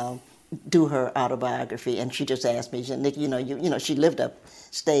do her autobiography, and she just asked me, she said, Nikki, she lived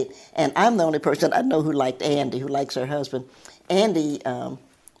upstate, and I'm the only person I know who liked Andy, who likes her husband. Andy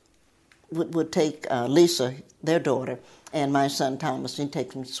would take Lisa, their daughter, and my son Thomas, and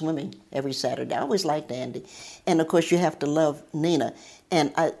take them swimming every Saturday. I always liked Andy. And of course you have to love Nina.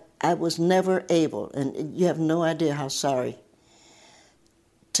 And I was never able, and you have no idea how sorry,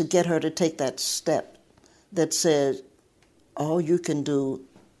 to get her to take that step that says, all you can do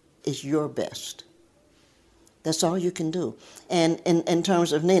is your best. That's all you can do. And in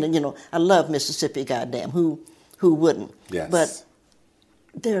terms of Nina, I love Mississippi, goddamn, who wouldn't? Yes. But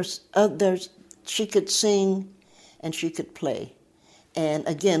there's she could sing and she could play. And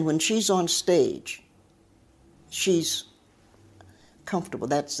again, when she's on stage, she's comfortable.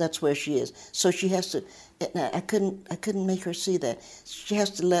 That's where she is. So she has to, I couldn't make her see that. She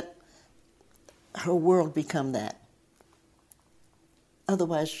has to let her world become that.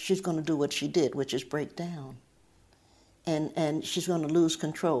 Otherwise, she's going to do what she did, which is break down. And she's going to lose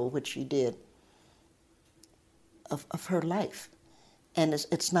control, which she did, of her life. And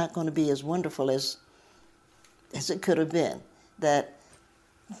it's not going to be as wonderful as it could have been. That,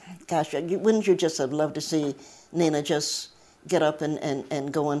 gosh, wouldn't you just have loved to see Nina just get up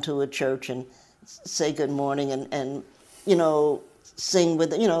and go into a church and say good morning and sing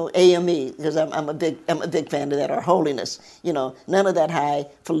with, AME, because I'm a big fan of that, or holiness. None of that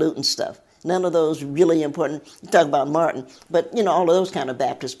highfalutin stuff. None of those really important, you talk about Martin, but, all of those kind of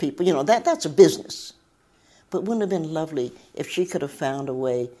Baptist people, that's a business. But wouldn't it have been lovely if she could have found a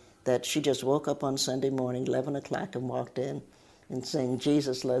way that she just woke up on Sunday morning, 11 o'clock, and walked in and sang,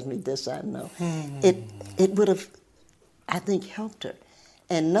 Jesus loves me, this I know. It would have, I think, helped her.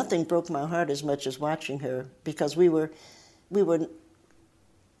 And nothing broke my heart as much as watching her, because we were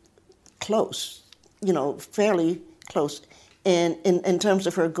close, fairly close. And in terms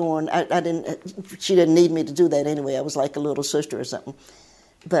of her going, she didn't need me to do that anyway. I was like a little sister or something.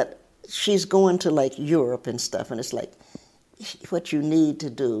 But she's going to like Europe and stuff, and it's like, what you need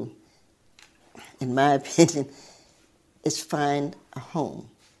to do, in my opinion, is find a home.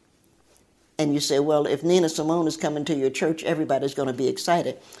 And you say, well, if Nina Simone is coming to your church, everybody's going to be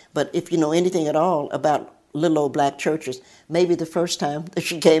excited. But if you know anything at all about little old black churches, maybe the first time that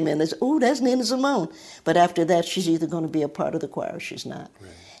she came in, they said, oh, that's Nina Simone. But after that, she's either going to be a part of the choir or she's not.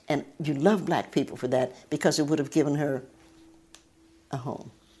 Right. And you love black people for that, because it would have given her a home.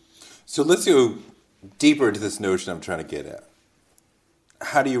 So let's go deeper into this notion I'm trying to get at.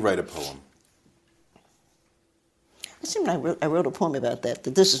 How do you write a poem? It seemed like I wrote a poem about that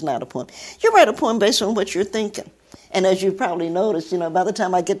this is not a poem. You write a poem based on what you're thinking. And as you probably noticed, by the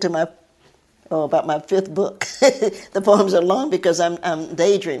time I get to about my fifth book, the poems are long because I'm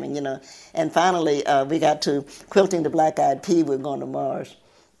daydreaming, And finally, we got to Quilting the Black-Eyed Pea, We're Going to Mars.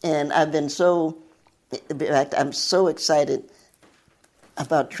 And I'm so excited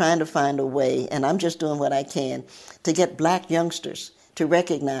about trying to find a way, and I'm just doing what I can, to get black youngsters to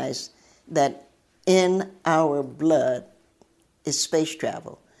recognize that in our blood is space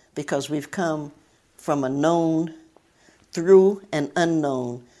travel, because we've come from a known, through an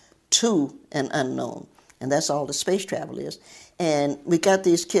unknown, to an unknown. And that's all the space travel is. And we got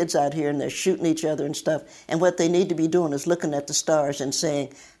these kids out here and they're shooting each other and stuff. And what they need to be doing is looking at the stars and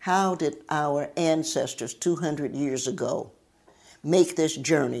saying, how did our ancestors 200 years ago make this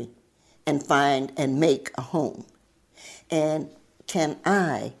journey and find and make a home? And can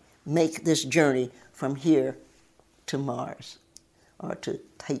I make this journey from here to Mars or to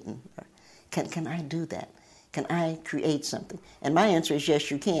Titan? Can I do that? Can I create something? And my answer is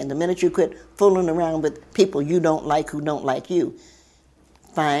yes, you can. The minute you quit fooling around with people you don't like who don't like you,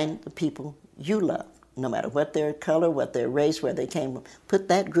 find the people you love, no matter what their color, what their race, where they came from. Put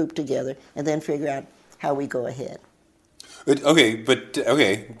that group together and then figure out how we go ahead.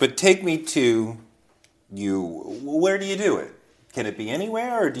 But take me to you. Where do you do it? Can it be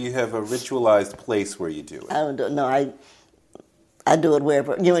anywhere, or do you have a ritualized place where you do it? I don't know. I do it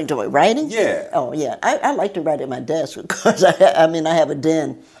wherever. You enjoy writing? Yeah. Oh, yeah. I like to write at my desk, of course. I have a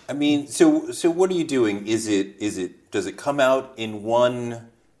den. So what are you doing? Does it come out in one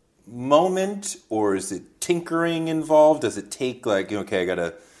moment, or is it tinkering involved? Does it take I got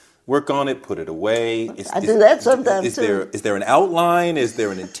to work on it, put it away? I do that sometimes too. Is there an outline? Is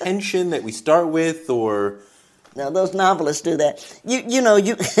there an intention that we start with, or? No, those novelists do that.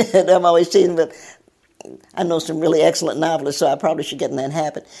 I'm always teasing, but I know some really excellent novelists, so I probably should get in that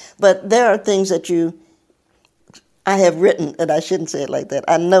habit. But there are things that I have written, and I shouldn't say it like that.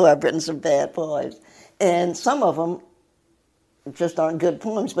 I know I've written some bad poems, and some of them just aren't good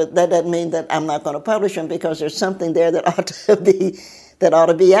poems, but that doesn't mean that I'm not going to publish them, because there's something there that ought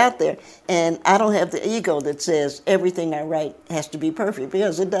to be out there. And I don't have the ego that says everything I write has to be perfect,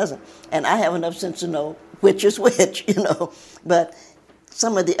 because it doesn't. And I have enough sense to know which is which, But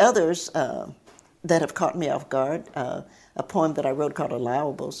some of the others that have caught me off guard, a poem that I wrote called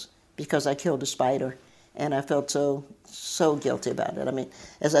Allowables, because I killed a spider, and I felt so guilty about it.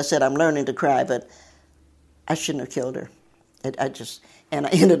 As I said, I'm learning to cry, but I shouldn't have killed her. And I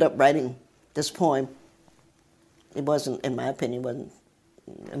ended up writing this poem. It wasn't, in my opinion, an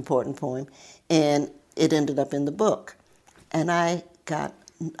important poem, and it ended up in the book. And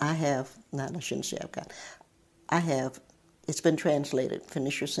it's been translated,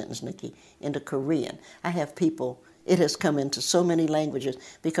 finish your sentence, Nikki, into Korean. I have people, it has come into so many languages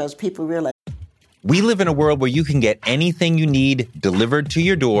because people realize. We live in a world where you can get anything you need delivered to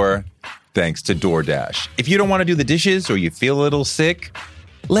your door thanks to DoorDash. If you don't want to do the dishes or you feel a little sick,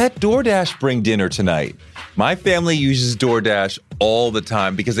 let DoorDash bring dinner tonight. My family uses DoorDash all the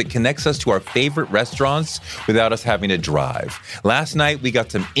time because it connects us to our favorite restaurants without us having to drive. Last night, we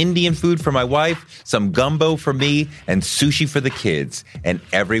got some Indian food for my wife, some gumbo for me, and sushi for the kids. And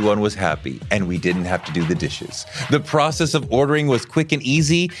everyone was happy, and we didn't have to do the dishes. The process of ordering was quick and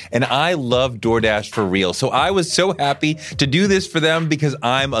easy, and I love DoorDash for real. So I was so happy to do this for them because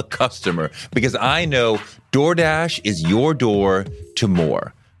I'm a customer, because I know DoorDash is your door to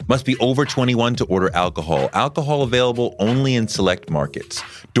more. Must be over 21 to order alcohol. Alcohol available only in select markets.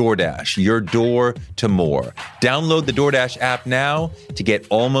 DoorDash, your door to more. Download the DoorDash app now to get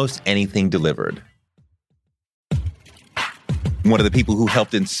almost anything delivered. One of the people who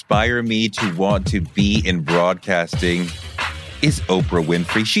helped inspire me to want to be in broadcasting is Oprah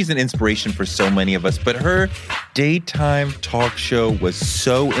Winfrey. She's an inspiration for so many of us, but her daytime talk show was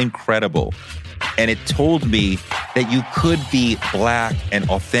so incredible. And it told me that you could be Black and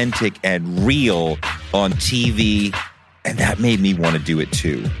authentic and real on TV, and that made me want to do it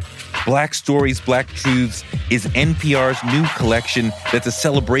too. Black Stories, Black Truths is NPR's new collection that's a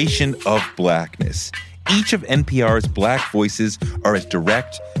celebration of Blackness. Each of NPR's Black voices are as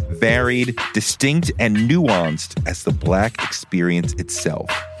direct, varied, distinct, and nuanced as the Black experience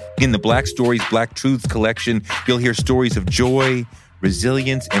itself. In the Black Stories, Black Truths collection, you'll hear stories of joy,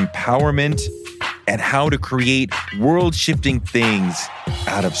 resilience, empowerment, and how to create world-shifting things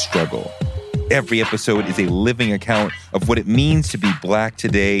out of struggle. Every episode is a living account of what it means to be Black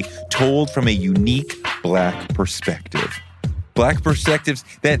today, told from a unique Black perspective. Black perspectives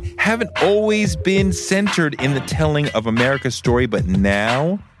that haven't always been centered in the telling of America's story, but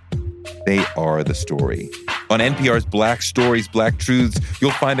now they are the story. On NPR's Black Stories, Black Truths,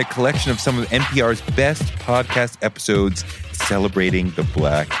 you'll find a collection of some of NPR's best podcast episodes celebrating the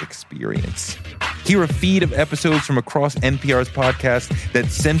Black experience. Hear a feed of episodes from across NPR's podcasts that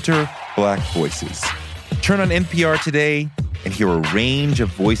center Black voices. Turn on NPR today and hear a range of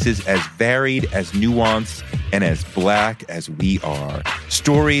voices as varied, as nuanced, and as Black as we are.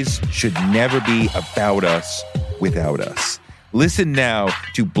 Stories should never be about us without us. Listen now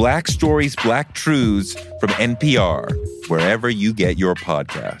to Black Stories, Black Truths from NPR, wherever you get your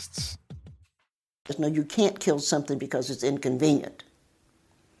podcasts. No, you can't kill something because it's inconvenient.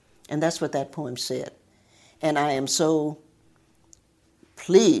 And that's what that poem said. And I am so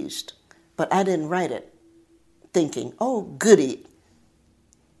pleased, but I didn't write it thinking, oh, goody,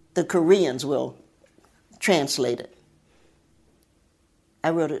 the Koreans will translate it. I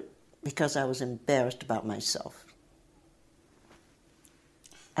wrote it because I was embarrassed about myself.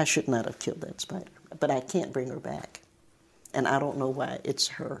 I should not have killed that spider, but I can't bring her back. And I don't know why it's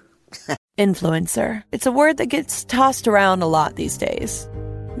her. Influencer. It's a word that gets tossed around a lot these days.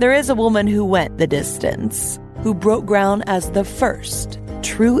 There is a woman who went the distance, who broke ground as the first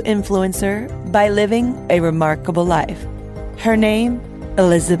true influencer by living a remarkable life. Her name,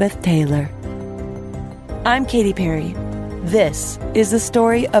 Elizabeth Taylor. I'm Katy Perry. This is the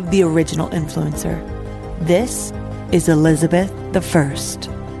story of the original influencer. This is Elizabeth the First.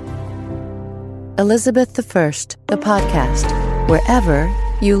 Elizabeth the First, the podcast, wherever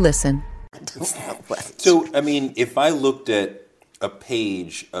you listen. So, I mean, if I looked at a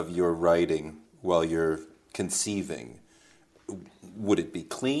page of your writing while you're conceiving, would it be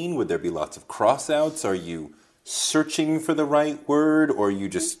clean? Would there be lots of crossouts? Are you searching for the right word, or are you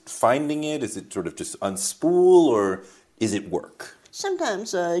just finding it? Is it sort of just unspool, or is it work?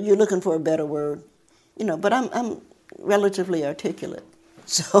 Sometimes you're looking for a better word, but I'm relatively articulate.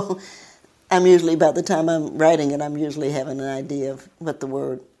 So I'm usually, by the time I'm writing it, I'm usually having an idea of what the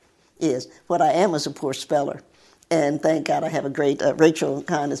word is. What I am is a poor speller. And thank God I have a great, Rachel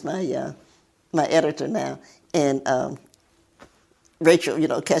Kahn is my editor now. And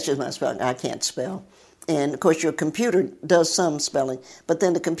Rachel, catches my spelling. I can't spell. And, of course, your computer does some spelling, but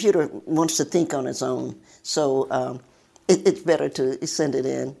then the computer wants to think on its own. So it's better to send it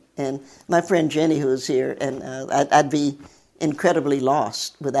in. And my friend Jenny, who's here, and I'd be incredibly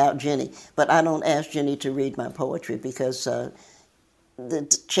lost without Jenny. But I don't ask Jenny to read my poetry because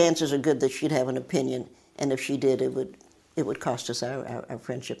the chances are good that she'd have an opinion. And if she did, it would cost us our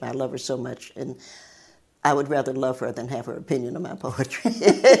friendship. I love her so much, and I would rather love her than have her opinion on my poetry.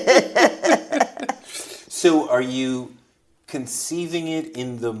 So are you conceiving it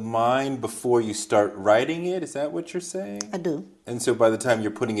in the mind before you start writing it? Is that what you're saying? I do. And so by the time you're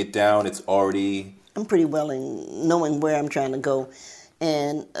putting it down, it's already... I'm pretty well in knowing where I'm trying to go.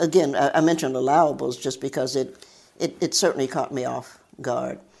 And again, I mentioned allowables just because it certainly caught me off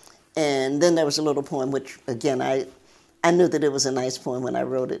guard. And then there was a little poem, which, again, I knew that it was a nice poem when I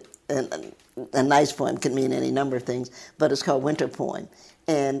wrote it. And a nice poem can mean any number of things, but it's called Winter Poem.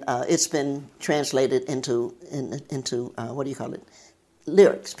 And it's been translated into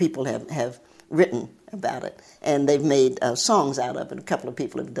lyrics. People have written about it, and they've made songs out of it. A couple of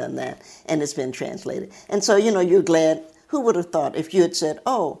people have done that, and it's been translated. And so, you're glad. Who would have thought if you had said,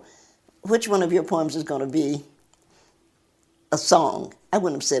 oh, which one of your poems is going to be a song? I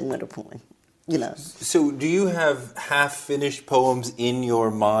wouldn't have said Winter Poem, So do you have half-finished poems in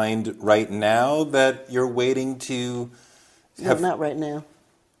your mind right now that you're waiting to have? No, not right now.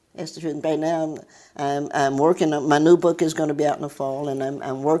 That's the truth. Right now, I'm working on, my new book is going to be out in the fall, and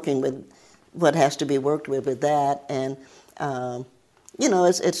I'm working with what has to be worked with that. And,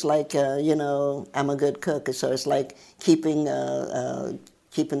 it's like, I'm a good cook, so it's like keeping the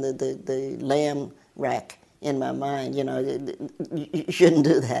lamb rack in my mind. You shouldn't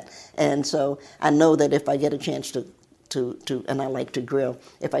do that. And so I know that if I get a chance to and I like to grill,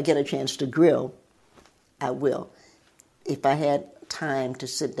 if I get a chance to grill, I will. If I had time to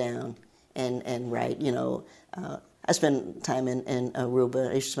sit down and write, I spend time in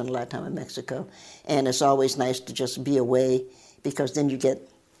Aruba. I used to spend a lot of time in Mexico, and it's always nice to just be away because then you get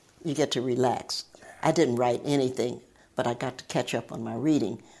to relax. I didn't write anything, but I got to catch up on my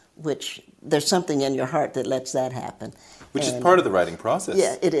reading, which there's something in your heart that lets that happen. Which is part of the writing process.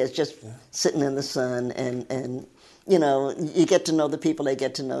 Yeah, it is, just sitting in the sun and you get to know the people, they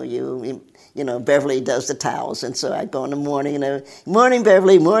get to know you. Beverly does the towels, and so I go in the morning, morning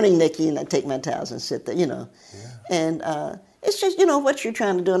Beverly, morning Nikki, and I take my towels and sit there, Yeah. And it's just, what you're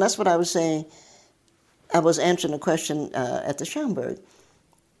trying to do, and that's what I was saying. I was answering a question at the Schomburg.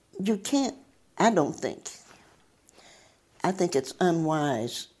 You can't, I think it's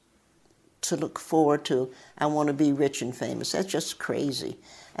unwise to look forward to. I want to be rich and famous. That's just crazy.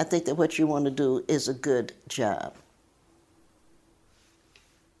 I think that what you want to do is a good job.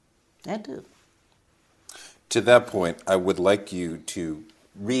 I do. To that point, I would like you to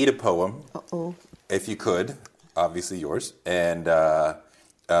read a poem, if you could, obviously yours, and talk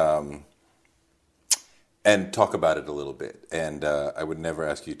about it a little bit. And I would never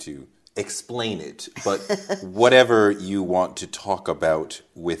ask you to explain it, but whatever you want to talk about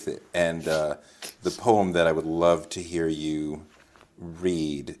with it. And the poem that I would love to hear you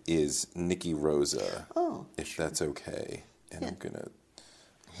read is Nikki Rosa, if that's okay. And I'm gonna.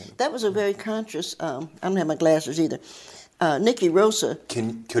 That was a very conscious. I don't have my glasses either. Nikki Rosa.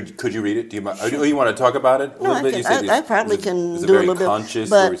 Could you read it? Do you mind? Sure. Or you want to talk about it a little bit? I probably can do a little bit. Conscious,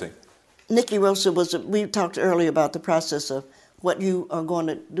 but Nikki Rosa was. We talked earlier about the process of what you are going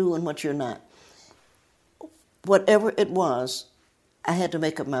to do and what you're not. Whatever it was, I had to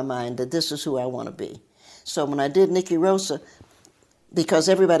make up my mind that this is who I want to be. So when I did Nikki Rosa, because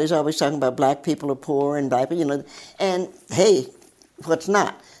everybody's always talking about black people are poor and black people, and hey, what's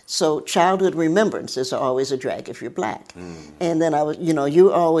not? So childhood remembrances are always a drag if you're black. And then I was,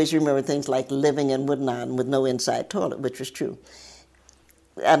 you always remember things like living in Woodlawn with no inside toilet, which was true.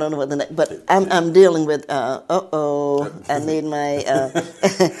 I don't know what but I'm dealing with, I need my,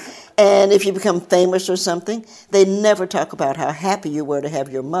 and if you become famous or something, they never talk about how happy you were to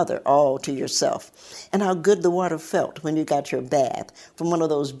have your mother all to yourself and how good the water felt when you got your bath from one of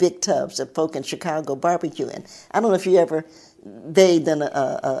those big tubs that folk in Chicago barbecue in. I don't know if you ever bathed in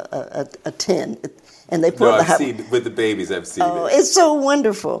a tin and they put I've seen with the babies. I've seen it. It's so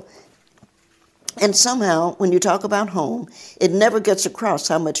wonderful. And somehow, when you talk about home, it never gets across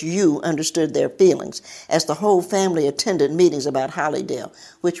how much you understood their feelings as the whole family attended meetings about Hollydale,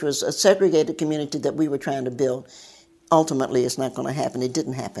 which was a segregated community that we were trying to build. Ultimately, it's not going to happen. It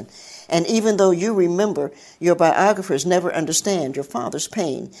didn't happen. And even though you remember, your biographers never understand your father's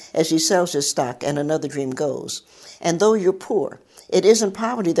pain as he sells his stock and another dream goes. And though you're poor, it isn't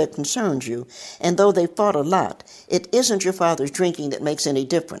poverty that concerns you, and though they fought a lot, it isn't your father's drinking that makes any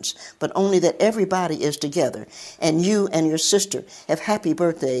difference, but only that everybody is together, and you and your sister have happy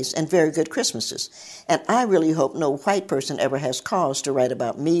birthdays and very good Christmases. And I really hope no white person ever has cause to write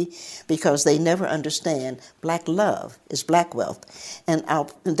about me, because they never understand black love is black wealth, and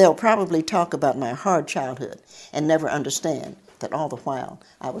they'll probably talk about my hard childhood and never understand that all the while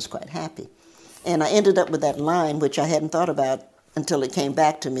I was quite happy. And I ended up with that line, which I hadn't thought about until it came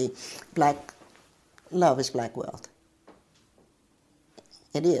back to me. Black love is black wealth.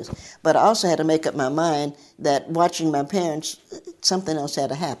 It is. But I also had to make up my mind that watching my parents, something else had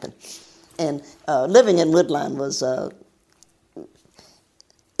to happen. And living in Woodlawn was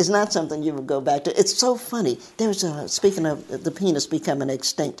is not something you would go back to. It's so funny. There's speaking of the penis becoming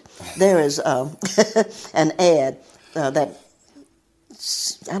extinct, there is an ad that,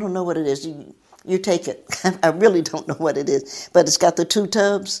 I don't know what it is. You take it. I really don't know what it is, but it's got the two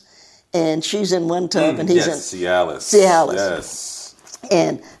tubs, and she's in one tub, and he's in Cialis. Yes.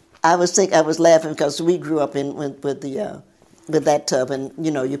 And I was laughing because we grew up with that tub, and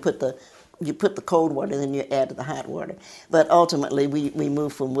you put the cold water, and then you add the hot water. But ultimately, we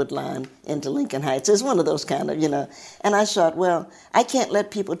moved from Woodlawn into Lincoln Heights. It's one of those kind of, And I thought, well, I can't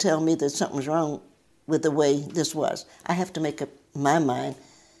let people tell me that something's wrong with the way this was. I have to make up my mind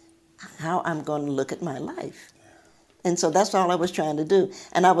how I'm going to look at my life. And so that's all I was trying to do.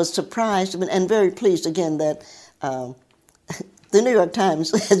 And I was surprised and very pleased, again, that the New York Times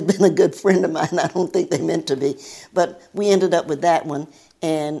has been a good friend of mine. I don't think they meant to be. But we ended up with that one.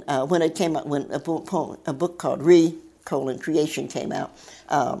 And when it came out, when a book called Creation came out,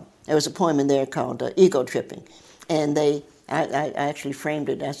 there was a poem in there called Ego Tripping. And I actually framed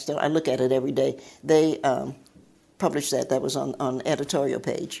it. I look at it every day. They published that. That was on the editorial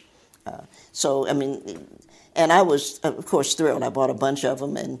page. And I was, of course, thrilled. I bought a bunch of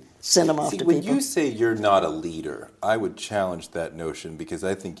them and sent them off to people. When you say you're not a leader, I would challenge that notion, because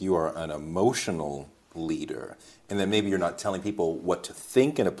I think you are an emotional leader, and that maybe you're not telling people what to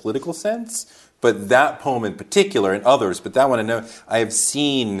think in a political sense, but that poem in particular, and others, but that one I have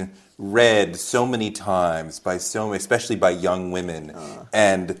seen read so many times by especially by young women,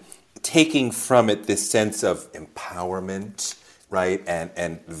 and taking from it this sense of empowerment, right,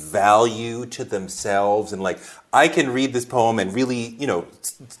 and value to themselves, and I can read this poem and really,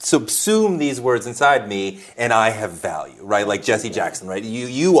 subsume these words inside me, and I have value, right? Like Jesse Jackson, right?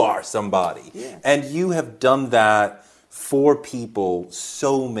 You are somebody, and you have done that for people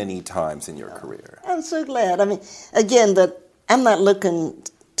so many times in your career. I'm so glad. I mean, again, that I'm not looking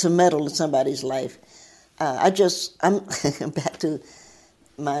to meddle in somebody's life. I'm back to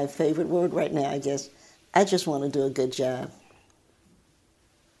my favorite word right now, I guess. I just want to do a good job.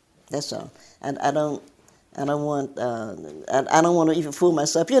 That's all. I don't want to even fool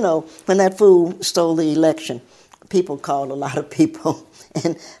myself. You know, when that fool stole the election, people called a lot of people,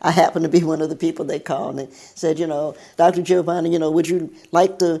 and I happened to be one of the people they called and said, you know, Dr. Giovanni, you know, would you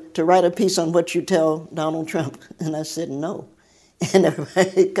like to write a piece on what you tell Donald Trump? And I said no, and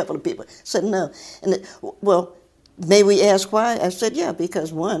everybody, a couple of people said no, and well, may we ask why? I said yeah,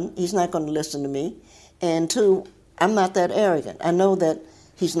 because one, he's not going to listen to me, and two, I'm not that arrogant. I know that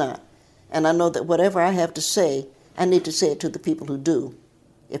he's not. And I know that whatever I have to say, I need to say it to the people who do.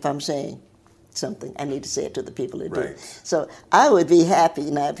 If I'm saying something, I need to say it to the people who do. So I would be happy.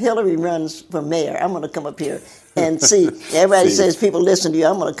 Now, if Hillary runs for mayor, I'm going to come up here and see. Everybody says people listen to you.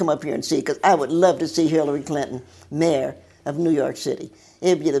 I'm going to come up here and see, because I would love to see Hillary Clinton mayor of New York City.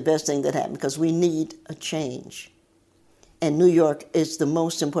 It would be the best thing that happened, because we need a change. And New York is the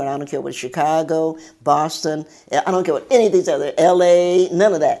most important. I don't care what Chicago, Boston, I don't care what any of these other, LA,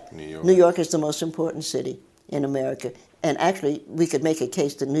 none of that. New York is the most important city in America. And actually, we could make a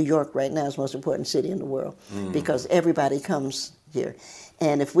case that New York right now is the most important city in the world, because everybody comes here.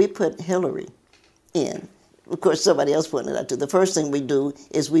 And if we put Hillary in, of course, somebody else pointed out too, the first thing we do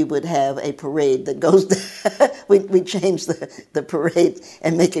is we would have a parade that goes, we change the parade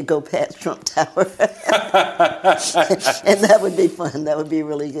and make it go past Trump Tower. And that would be fun. That would be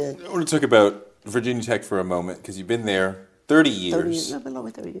really good. I want to talk about Virginia Tech for a moment, because you've been there 30 years. 30 years. I've been over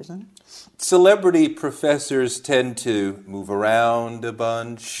 30 years, hasn't it? Celebrity professors tend to move around a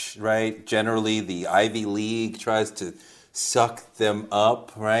bunch, right? Generally, the Ivy League tries to suck them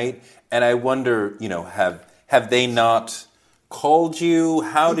up, right? And I wonder, you know, have they not called you?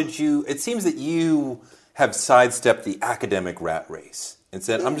 How did you... It seems that you have sidestepped the academic rat race and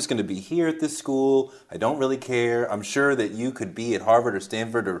said, I'm just going to be here at this school. I don't really care. I'm sure that you could be at Harvard or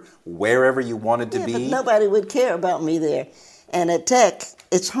Stanford or wherever you wanted to be. But nobody would care about me there. And at Tech,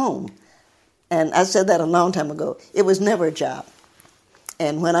 it's home. And I said that a long time ago. It was never a job.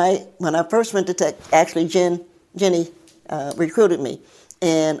 And when I first went to Tech, actually Jenny recruited me.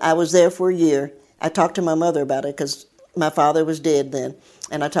 And I was there for a year. I talked to my mother about it, because my father was dead then,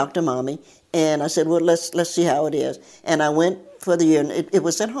 and I talked to Mommy, and I said, well, let's see how it is. And I went for the year, and it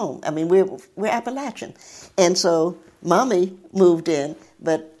was at home. I mean, we're Appalachian. And so Mommy moved in,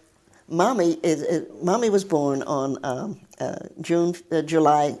 but Mommy was born on January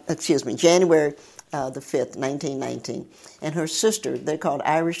the 5th, 1919. And her sister, they're called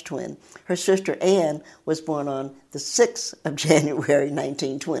Irish twin. Her sister Anne was born on the 6th of January,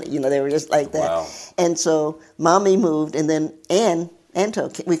 1920. You know, they were just like that. Wow. And so Mommy moved, and then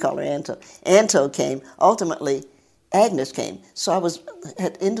Anto, we call her Anto. Anto came. Ultimately, Agnes came. So I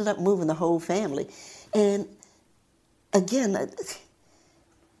had ended up moving the whole family. And again,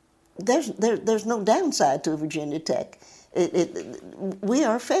 there's no downside to Virginia Tech. We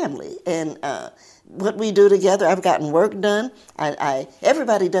are family, and what we do together, I've gotten work done.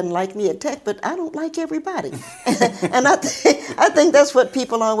 Everybody doesn't like me at Tech, but I don't like everybody. And I think that's what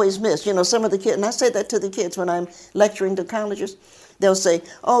people always miss. You know, some of the kids, and I say that to the kids when I'm lecturing to colleges, they'll say,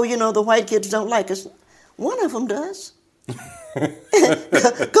 oh, you know, the white kids don't like us. One of them does.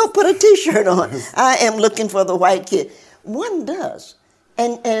 Go put a T-shirt on. I am looking for the white kid. One does.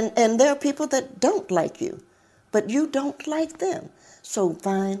 And there are people that don't like you, but you don't like them. So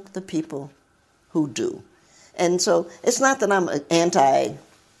find the people who do. And so it's not that I'm anti-Ivy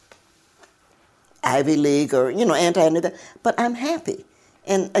League or, you know, anti-anything, but I'm happy.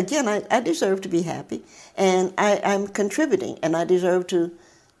 And again, I deserve to be happy. And I'm contributing, and I deserve to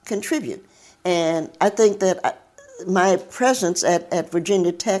contribute. And I think that my presence at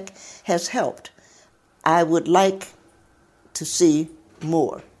Virginia Tech has helped. I would like to see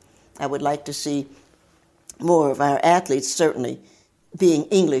more. I would like to see more of our athletes, certainly, being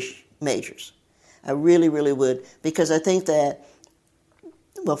English majors. I really, really would, because I think that,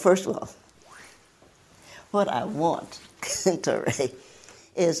 well, first of all, what I want, Torrey,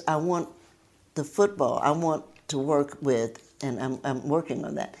 is I want the football, I want to work with, and I'm working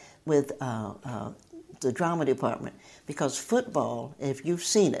on that, with the drama department, because football, if you've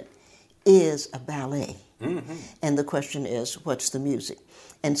seen it, is a ballet. Mm-hmm. And the question is, what's the music?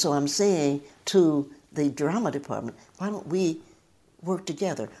 And so I'm saying to the drama department, why don't we work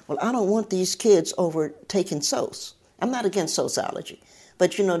together? Well, I don't want these kids over taking SOS. I'm not against sociology,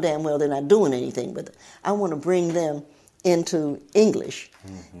 but you know damn well they're not doing anything with it. I want to bring them into English,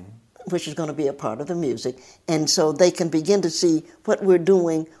 mm-hmm. which is going to be a part of the music, and so they can begin to see what we're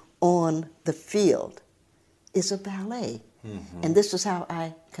doing on the field is a ballet. Mm-hmm. And this is how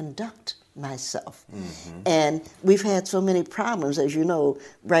I conduct myself. And we've had so many problems, as you know,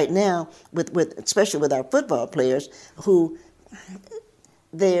 right now, with especially with our football players, who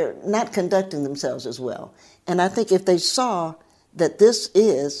they're not conducting themselves as well. And I think if they saw that this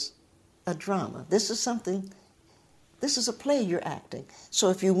is a drama, this is a play you're acting. So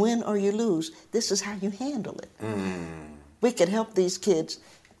if you win or you lose, this is how you handle it. We could help these kids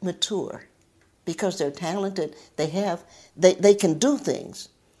mature because they're talented, they can do things.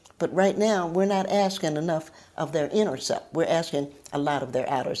 But right now, we're not asking enough of their inner self. We're asking a lot of their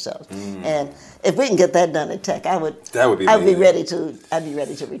outer selves. And if we can get that done at Tech, I'd be ready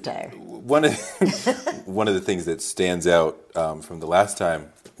to retire. One of the things that stands out from the last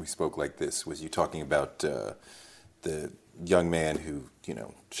time we spoke like this was you talking about the young man who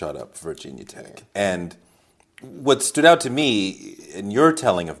shot up Virginia Tech. And what stood out to me in your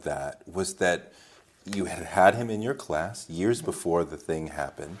telling of that was that you had him in your class years before the thing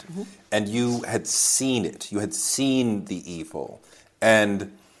happened, and you had seen it. You had seen the evil.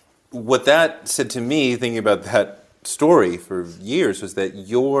 And what that said to me, thinking about that story for years, was that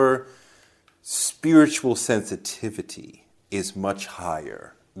your spiritual sensitivity is much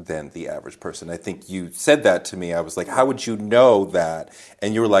higher than the average person. I think you said that to me. I was like, how would you know that?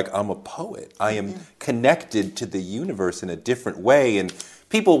 And you were like, I'm a poet. I am connected to the universe in a different way. And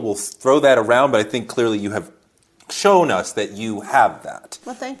people will throw that around, but I think clearly you have shown us that you have that.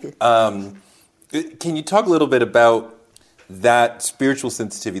 Well, thank you. Can you talk a little bit about that spiritual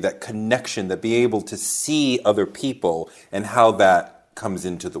sensitivity, that connection, that being able to see other people and how that comes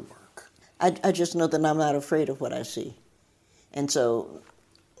into the work? I just know that I'm not afraid of what I see. And so,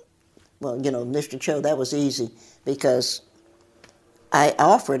 well, Mr. Cho, that was easy because I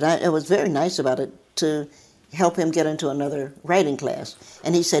offered, it was very nice about it, to help him get into another writing class.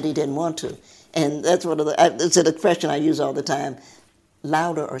 And he said he didn't want to. And that's it's an expression I use all the time,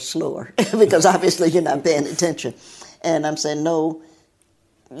 louder or slower, because obviously you're not paying attention. And I'm saying, no,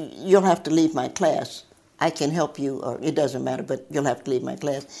 you'll have to leave my class. I can help you, or it doesn't matter, but you'll have to leave my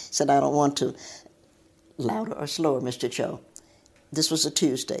class. He said, I don't want to. Louder or slower, Mr. Cho. This was a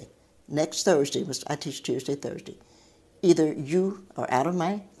Tuesday. Next Thursday, I teach Tuesday, Thursday. Either you are out of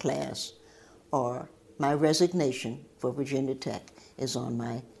my class or my resignation for Virginia Tech is on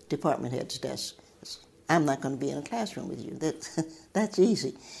my department head's desk. I'm not going to be in a classroom with you. That's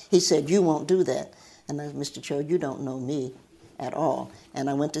easy. He said, you won't do that. And I said, Mr. Cho, you don't know me at all. And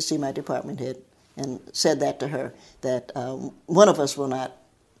I went to see my department head and said that to her, that one of us will not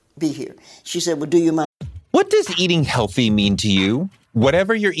be here. She said, well, do you mind? What does eating healthy mean to you?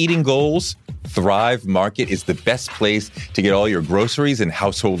 Whatever your eating goals, Thrive Market is the best place to get all your groceries and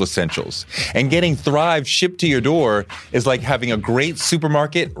household essentials. And getting Thrive shipped to your door is like having a great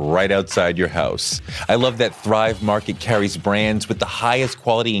supermarket right outside your house. I love that Thrive Market carries brands with the highest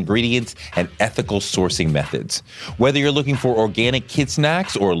quality ingredients and ethical sourcing methods. Whether you're looking for organic kid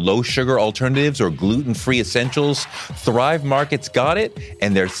snacks or low sugar alternatives or gluten-free essentials, Thrive Market's got it,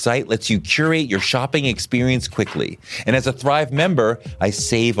 and their site lets you curate your shopping experience quickly. And as a Thrive member, I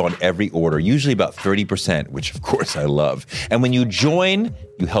save on every order, usually about 30%, which of course I love. And when you join,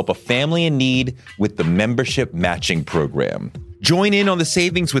 you help a family in need with the membership matching program. Join in on the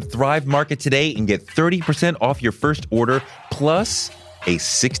savings with Thrive Market today and get 30% off your first order plus a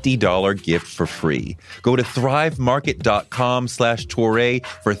 $60 gift for free. Go to thrivemarket.com/Touré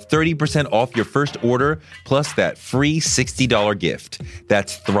for 30% off your first order plus that free $60 gift.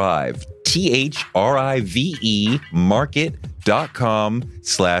 That's Thrive, THRIVE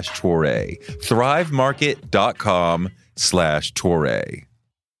market.com/Touré. thrivemarket.com/Touré.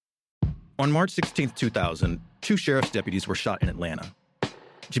 On March 16, 2000, 2 sheriff's deputies were shot in Atlanta.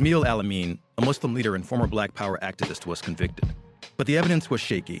 Jamil Al-Amin, a Muslim leader and former Black Power activist, was convicted. But the evidence was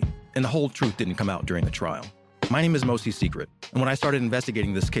shaky, and the whole truth didn't come out during the trial. My name is Mosi Secret, and when I started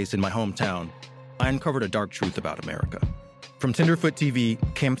investigating this case in my hometown, I uncovered a dark truth about America. From Tenderfoot TV,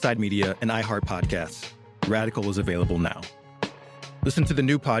 Campside Media, and iHeart Podcasts, Radical is available now. Listen to the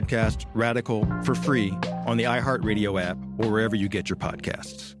new podcast, Radical, for free on the iHeart Radio app or wherever you get your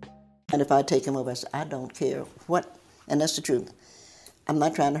podcasts. And if I take him over, I say, I don't care what, and that's the truth. I'm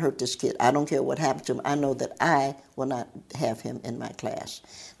not trying to hurt this kid. I don't care what happens to him. I know that I will not have him in my class.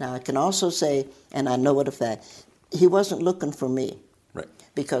 Now, I can also say, and I know it a fact, he wasn't looking for me. Right.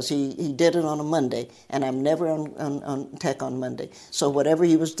 Because he did it on a Monday, and I'm never on Tech on Monday. So whatever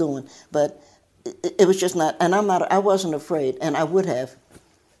he was doing, but it was just not, and I wasn't afraid, and I would have,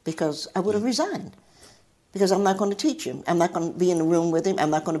 because I would have resigned. Because I'm not going to teach him. I'm not going to be in the room with him. I'm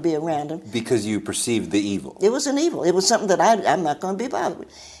not going to be around him. Because you perceived the evil. It was an evil. It was something that I'm not going to be bothered with.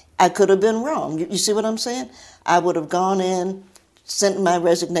 I could have been wrong. You see what I'm saying? I would have gone in, sent my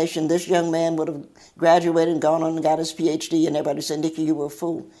resignation, this young man would have graduated and gone on and got his PhD, and everybody said, Nikki, you were a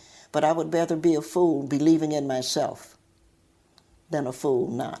fool. But I would rather be a fool believing in myself than a fool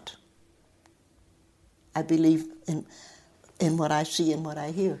not. I believe in what I see and what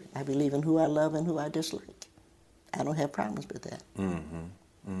I hear. I believe in who I love and who I dislike. I don't have problems with that.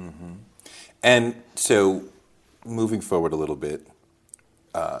 Mm-hmm. Mm-hmm. And so, moving forward a little bit,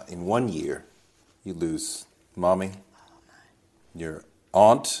 in 1 year, you lose Mommy, your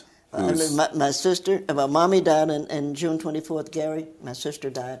aunt, my sister. Well, Mommy died on June 24th, Gary. My sister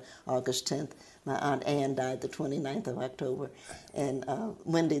died August 10th. My Aunt Ann died the 29th of October. And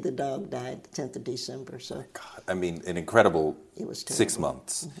Wendy, the dog, died the 10th of December. So, God, I mean, an incredible it was 6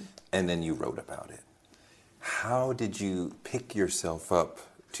 months. Mm-hmm. And then you wrote about it. How did you pick yourself up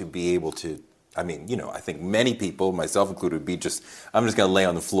to be able to, I mean, you know, I think many people, myself included, would be just, I'm just going to lay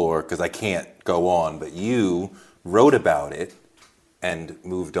on the floor because I can't go on. But you wrote about it and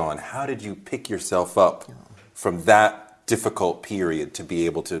moved on. How did you pick yourself up from that difficult period to be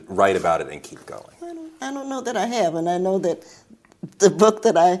able to write about it and keep going? I don't know that I have, and I know that the book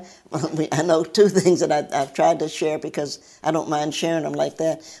that I know two things that I've tried to share because I don't mind sharing them like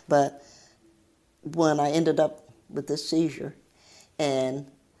that, but when I ended up with this seizure, and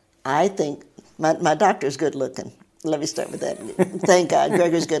I think my doctor's good looking. Let me start with that. Thank God,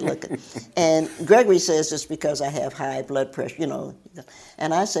 Gregory's good looking. And Gregory says it's because I have high blood pressure, you know.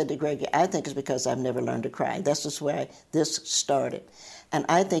 And I said to Gregory, I think it's because I've never learned to cry. That's just where this started. And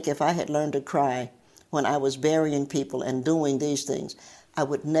I think if I had learned to cry when I was burying people and doing these things, I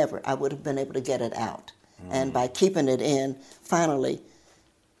would have been able to get it out. And by keeping it in, finally,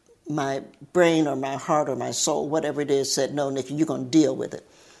 my brain or my heart or my soul, whatever it is, said, no, Nikki, you're going to deal with it.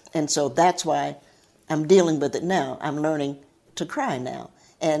 And so that's why I'm dealing with it now. I'm learning to cry now.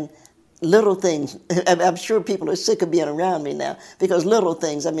 And little things, I'm sure people are sick of being around me now, because little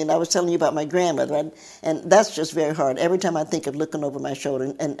things, I mean, I was telling you about my grandmother, and that's just very hard. Every time I think of looking over my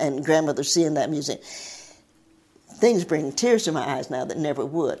shoulder and grandmother seeing that museum, things bring tears to my eyes now that never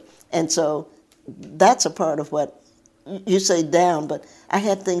would. And so that's a part of what you say down, but I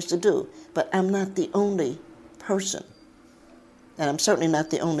had things to do. But I'm not the only person, and I'm certainly not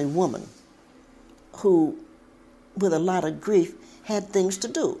the only woman who, with a lot of grief, had things to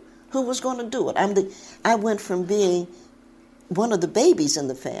do. Who was going to do it? I went from being one of the babies in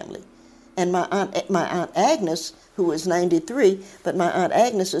the family, and my aunt Agnes, who is 93, but my Aunt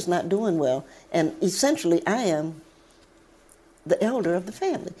Agnes is not doing well, and essentially I am the elder of the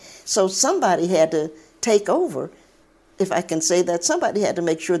family. So somebody had to take over, if I can say that. Somebody had to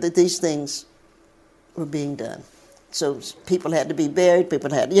make sure that these things were being done. So people had to be buried, people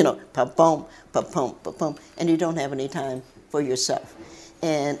had, you know, pa-pum, pa-pum, pa-pum, and you don't have any time for yourself.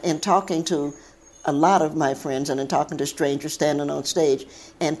 And in talking to a lot of my friends and in talking to strangers standing on stage,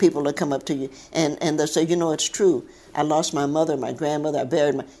 and people will come up to you and they'll say, you know, it's true. I lost my mother, my grandmother, I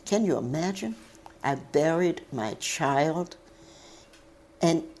buried my... Can you imagine? I buried my child.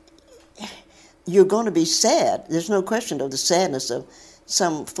 And you're going to be sad. There's no question of the sadness of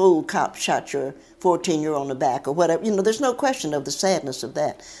some fool cop shot your 14-year-old in the back or whatever. You know, there's no question of the sadness of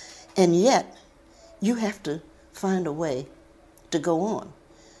that. And yet, you have to find a way to go on.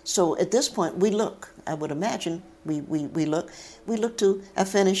 So at this point, we look. I would imagine we look to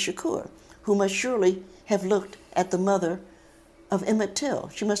Afeni Shakur, who must surely have looked at the mother of Emmett Till.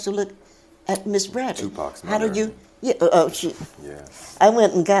 She must have looked at Miss Bradley. Tupac's mother. How did you... Yeah, she... Yes. I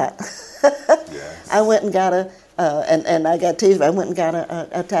went and got... Yes. I went and got and I got teased, but I went and got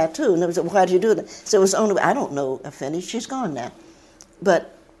a tattoo. And they said, why did you do that? So it was only... I don't know Afeni. She's gone now.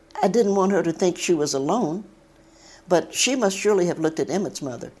 But I didn't want her to think she was alone. But she must surely have looked at Emmett's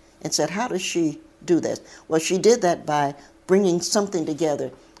mother and said, how does she do this? Well, she did that by bringing something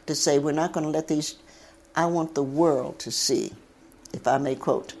together to say, we're not going to let these... I want the world to see, if I may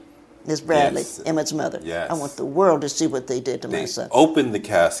quote Miss Bradley, yes. Emmett's mother. Yes. I want the world to see what they did to my son. Open the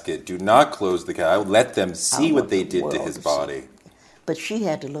casket. Do not close the casket. Let them see what they did to his body. But she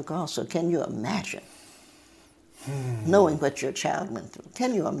had to look also. Can you imagine? Knowing what your child went through.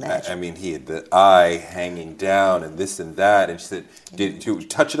 Can you imagine? I mean, he had the eye hanging down and this and that. And she said, did we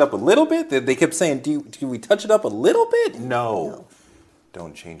touch it up a little bit? They kept saying, do we touch it up a little bit? No.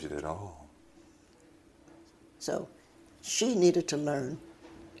 Don't change it at all. So she needed to learn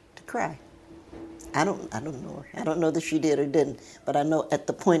to cry. I don't know her. I don't know that she did or didn't. But I know at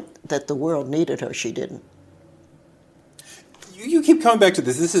the point that the world needed her, she didn't. You keep coming back to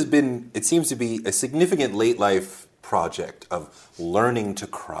this. This has been, it seems to be a significant late life project of learning to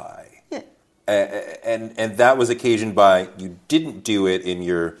cry. Yeah. And that was occasioned by, you didn't do it in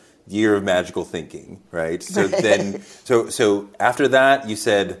your year of magical thinking, right? So then, so after that, you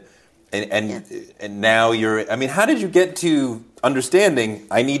said, and now you're. I mean, how did you get to understanding?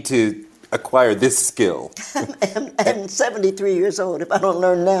 I need to acquire this skill. I'm 73 years old. If I don't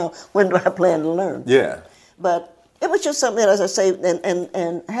learn now, when do I plan to learn? Yeah. But it was just something, as I say,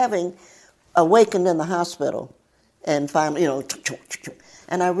 and having awakened in the hospital, and finally,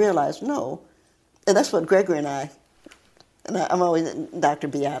 and I realized no, and that's what Gregory and I'm always Dr.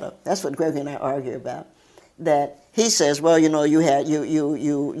 Beato. That's what Gregory and I argue about. That he says, well, you had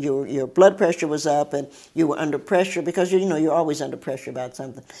your blood pressure was up and you were under pressure because you're always under pressure about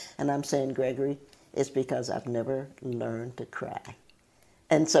something. And I'm saying, Gregory, it's because I've never learned to cry.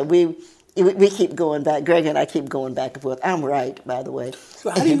 And so we keep going back. Greg and I keep going back and forth. I'm right, by the way.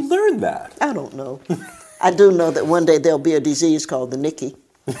 So how do you learn that? I don't know. I do know that one day there'll be a disease called the Nikki.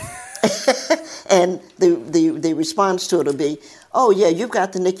 And the response to it will be, oh, yeah, you've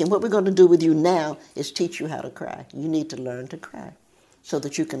got the Nikki, and what we're going to do with you now is teach you how to cry. You need to learn to cry so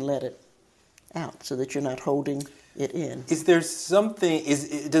that you can let it out, so that you're not holding it in. Is there something,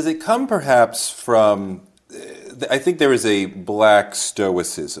 does it come perhaps from, I think there is a black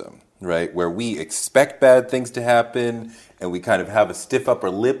stoicism, right, where we expect bad things to happen, and we kind of have a stiff upper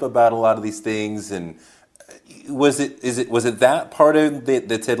lip about a lot of these things, and was it that part of it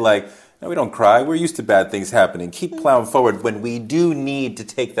that said, like, no, we don't cry. We're used to bad things happening. Keep plowing forward when we do need to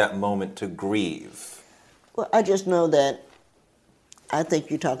take that moment to grieve. Well, I just know that I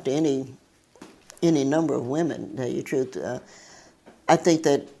think you talk to any number of women, to tell you the truth. I think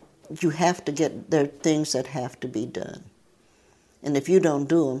that you have to there are things that have to be done. And if you don't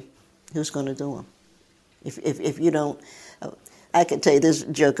do them, who's going to do them? If you don't, I can tell you this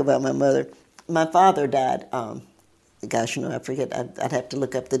joke about my mother. My father died. Gosh, I forget. I'd have to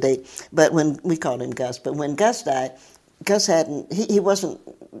look up the date. But when we called him Gus, but when Gus died, Gus hadn't. He wasn't.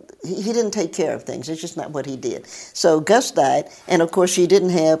 He didn't take care of things. It's just not what he did. So Gus died, and of course, he didn't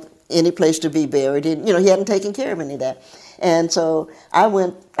have any place to be buried. He hadn't taken care of any of that. And so I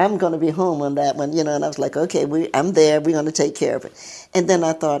went. I'm going to be home on that one, And I was like, okay, I'm there. We're going to take care of it. And then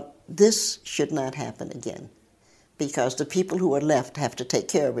I thought, this should not happen again, because the people who are left have to take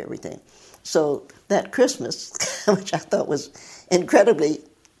care of everything. So that Christmas, which I thought was incredibly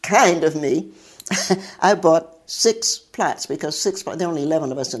kind of me, I bought 6 plots, because there are only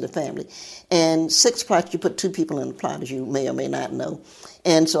 11 of us in the family. And 6 plots, you put 2 people in the plot, as you may or may not know.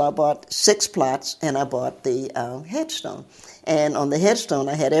 And so I bought 6 plots, and I bought the headstone. And on the headstone,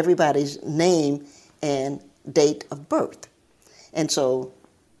 I had everybody's name and date of birth. And so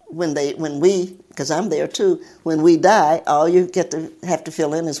when we, because I'm there too, when we die, all you have to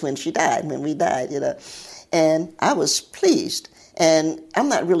fill in is when she died, when we died, And I was pleased. And I'm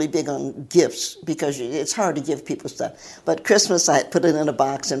not really big on gifts because it's hard to give people stuff. But Christmas, I put it in a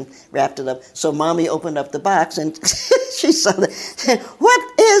box and wrapped it up. So Mommy opened up the box and she saw that.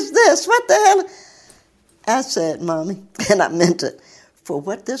 What is this? What the hell? I said, Mommy, and I meant it, for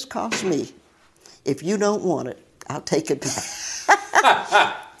what this cost me, if you don't want it, I'll take it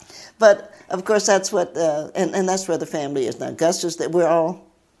back. But of course, that's what, and that's where the family is now. Gus is that we're all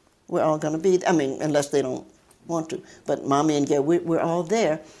going to be. I mean, unless they don't want to. But Mommy and Gary, we're all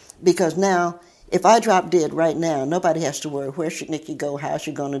there, because now, if I drop dead right now, nobody has to worry. Where should Nikki go? How's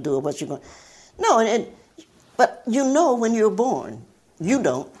she going to do it? What's she going? No, but when you're born, you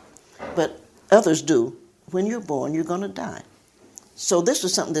don't, but others do. When you're born, you're going to die. So this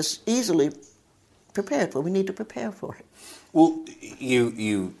is something that's easily prepared for. We need to prepare for it. Well,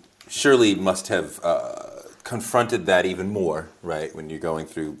 you surely must have confronted that even more, right, when you're going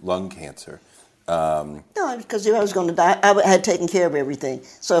through lung cancer. No, because I was going to die. I had taken care of everything.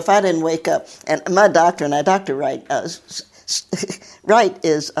 So if I didn't wake up, and my doctor, Dr. Wright, Wright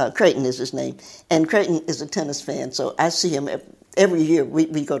is, Creighton is his name, and Creighton is a tennis fan, so I see him every year.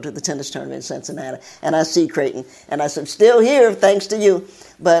 We go to the tennis tournament in Cincinnati, and I see Creighton, and I said, still here, thanks to you.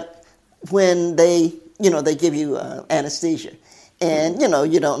 But when they give you anesthesia, and,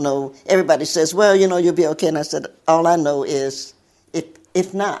 you don't know, everybody says, well, you'll be okay. And I said, all I know is,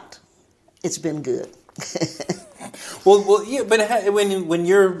 if not, it's been good. well, yeah, but when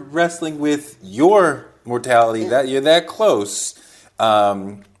you're wrestling with your mortality, that you're that close,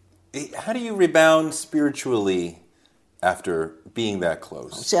 how do you rebound spiritually after being that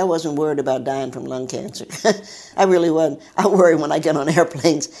close? See, I wasn't worried about dying from lung cancer. I really wasn't. I worry when I get on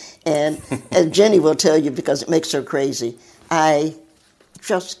airplanes. And as Jenny will tell you, because it makes her crazy, I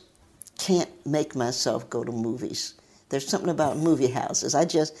just can't make myself go to movies. There's something about movie houses.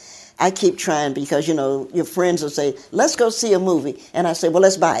 I keep trying, because, your friends will say, let's go see a movie. And I say, well,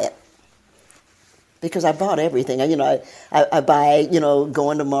 let's buy it. because I bought everything. I buy,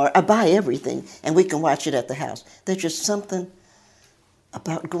 going tomorrow. I buy everything, and we can watch it at the house. There's just something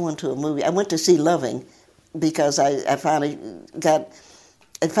about going to a movie. I went to see Loving because I finally got.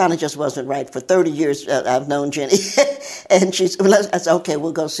 It finally just wasn't right. For 30 years, I've known Jenny, and I said, okay,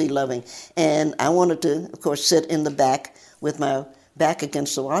 we'll go see Loving. And I wanted to, of course, sit in the back with my back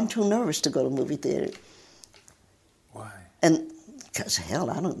against the wall. I'm too nervous to go to the movie theater. Why? And because, hell,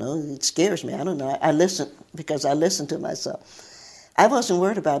 I don't know. It scares me. I don't know. I listen to myself. I wasn't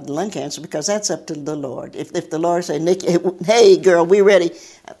worried about lung cancer because that's up to the Lord. If the Lord say, Nikki, hey, girl, we ready.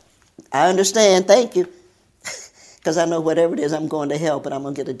 I understand. Thank you. Because I know whatever it is, I'm going to hell, but I'm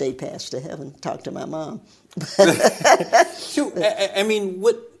going to get a day pass to heaven, talk to my mom. So, I mean,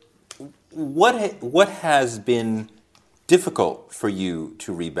 what has been difficult for you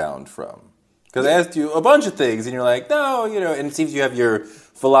to rebound from? Because I asked you a bunch of things, and you're like, no, and it seems you have your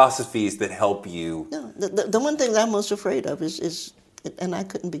philosophies that help you. No, the one thing I'm most afraid of is, and I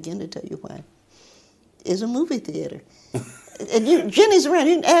couldn't begin to tell you why, is a movie theater. And Jenny's around,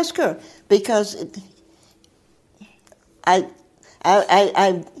 you can ask her, because I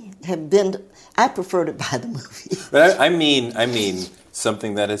prefer to buy the movie. But I mean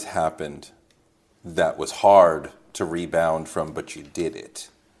something that has happened that was hard to rebound from, but you did it.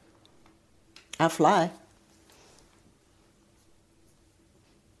 I fly.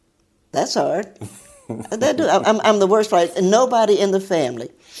 That's hard. I'm the worst flight. And nobody in the family,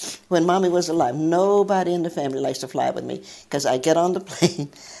 when Mommy was alive, nobody in the family likes to fly with me because I get on the plane,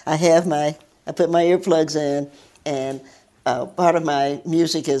 I put my earplugs in, and part of my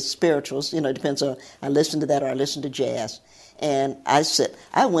music is spirituals. It depends on, I listen to that or I listen to jazz. And I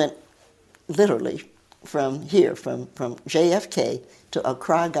went literally from here, from JFK to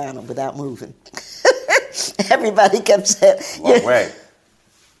Accra, Ghana without moving. Everybody kept saying, long way.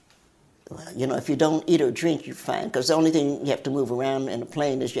 Well, if you don't eat or drink, you're fine. Because the only thing you have to move around in a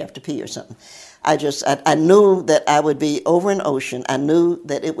plane is you have to pee or something. I knew that I would be over an ocean. I knew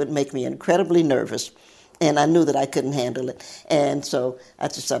that it would make me incredibly nervous. And I knew that I couldn't handle it. And so I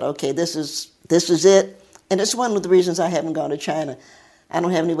just thought, okay, this is it. And it's one of the reasons I haven't gone to China. I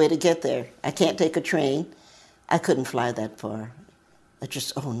don't have any way to get there. I can't take a train. I couldn't fly that far.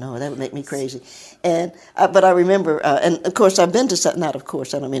 Oh no, that would make me crazy. And but I remember, and of course I've been to, not of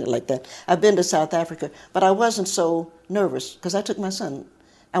course, I don't mean it like that. I've been to South Africa, but I wasn't so nervous because I took my son.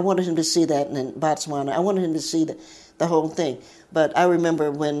 I wanted him to see that, and in Botswana, I wanted him to see the whole thing. But I remember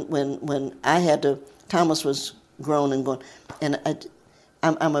when I had to, Thomas was grown and going, and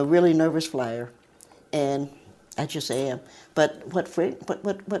I'm a really nervous flyer, and I just am. But what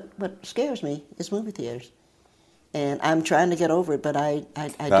scares me is movie theaters. And I'm trying to get over it, but I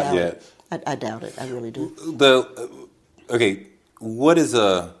doubt it. I doubt it. I really do. Okay,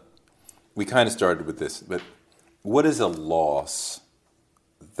 we kind of started with this, but what is a loss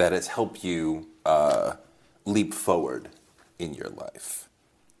that has helped you leap forward in your life?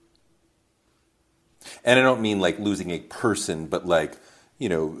 And I don't mean like losing a person, but like,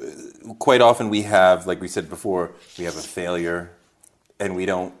 quite often we have, like we said before, we have a failure, and we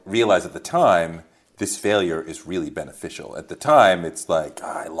don't realize at the time this failure is really beneficial. At the time, it's like,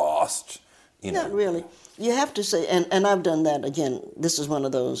 I lost, Not really. You have to say, and I've done that. Again, this is one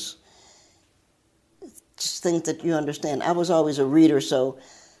of those things that you understand. I was always a reader, so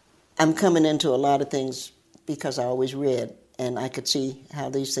I'm coming into a lot of things because I always read, and I could see how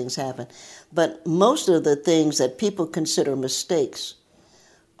these things happen. But most of the things that people consider mistakes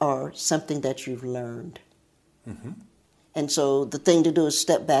are something that you've learned. Mm-hmm. And so the thing to do is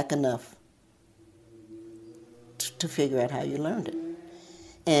step back enough to figure out how you learned it.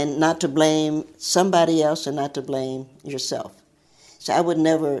 And not to blame somebody else and not to blame yourself. So I would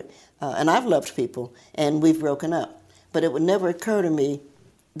never, and I've loved people, and we've broken up, but it would never occur to me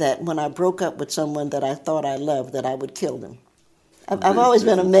that when I broke up with someone that I thought I loved, that I would kill them. I've always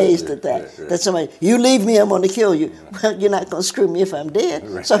been amazed at that. That somebody, you leave me, I'm going to kill you. Well, you're not going to screw me if I'm dead.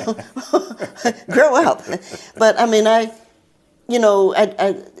 Right. So grow up. But I mean,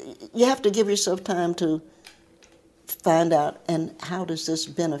 you have to give yourself time to find out, and how does this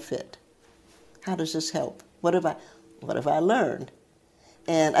benefit? How does this help? What have I learned?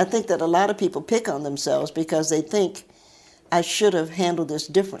 And I think that a lot of people pick on themselves because they think I should have handled this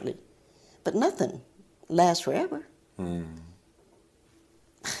differently. But nothing lasts forever. Do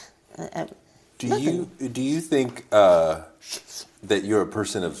you think that you're a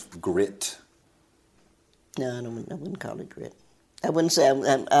person of grit? No, I wouldn't call it grit. I wouldn't say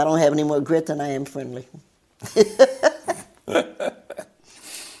I don't have any more grit than I am friendly.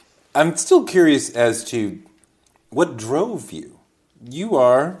 I'm still curious as to what drove you. You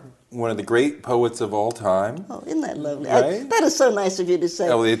are one of the great poets of all time. Oh, isn't that lovely? Right? That is so nice of you to say.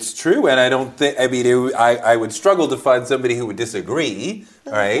 Oh, it's true, and I don't think. I mean, I would struggle to find somebody who would disagree.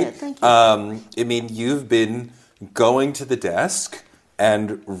 Right? Yeah, thank you. I mean, you've been going to the desk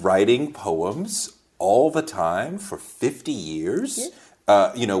and writing poems all the time for 50 years.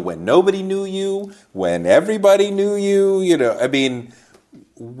 Yeah. When nobody knew you, when everybody knew you. I mean,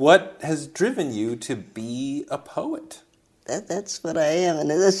 what has driven you to be a poet? That's what I am,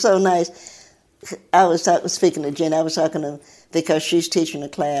 and it's so nice. I was speaking to Jen. I was talking to because she's teaching a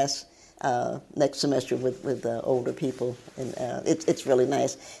class next semester with older people, and it's really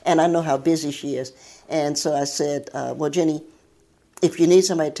nice. And I know how busy she is, and so I said, "Well, Jenny, if you need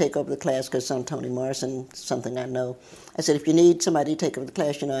somebody to take over the class, because I'm Toni Morrison, something I know." I said, "If you need somebody to take over the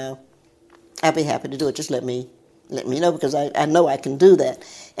class, I'll be happy to do it. Just let me know, because I know I can do that."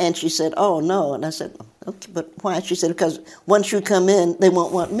 And she said, "Oh, no." And I said, "Okay, but why?" She said, "Because once you come in, they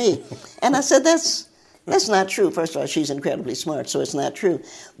won't want me." And I said, that's not true. First of all, she's incredibly smart, so it's not true.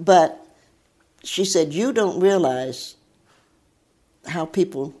 But she said, "You don't realize how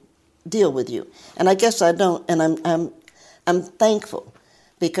people deal with you." And I guess I don't, and I'm thankful,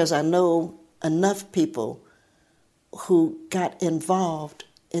 because I know enough people who got involved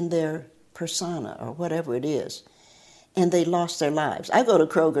in their persona or whatever it is, and they lost their lives. I go to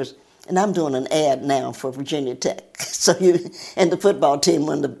Kroger's, and I'm doing an ad now for Virginia Tech. And the football team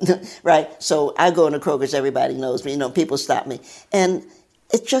won right? So I go into Kroger's, everybody knows me, people stop me. And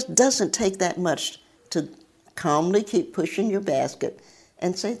it just doesn't take that much to calmly keep pushing your basket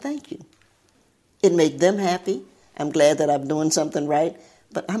and say thank you. It makes them happy. I'm glad that I'm doing something right,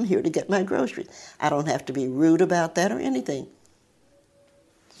 but I'm here to get my groceries. I don't have to be rude about that or anything.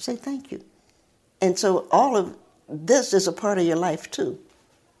 Say thank you. And so all of this is a part of your life too.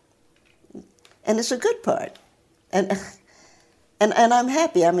 And it's a good part. And I'm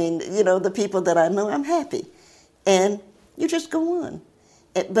happy. I mean, the people that I know, I'm happy. And you just go on.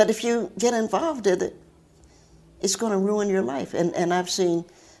 But if you get involved in it, it's going to ruin your life. And I've seen,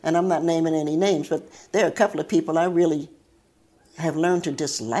 and I'm not naming any names, but there are a couple of people I really have learned to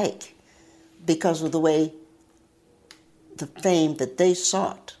dislike because of the way the fame that they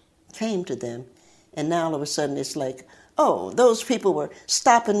sought came to them. And now all of a sudden it's like, oh, those people were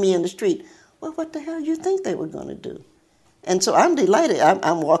stopping me in the street. Well, what the hell do you think they were going to do? And so I'm delighted.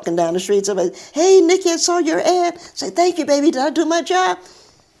 I'm walking down the street, somebody, "Hey, Nikki, I saw your ad." Say, "Thank you, baby. Did I do my job?"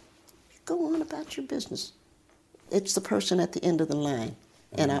 Go on about your business. It's the person at the end of the line.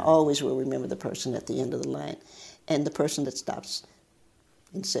 And I always will remember the person at the end of the line. And the person that stops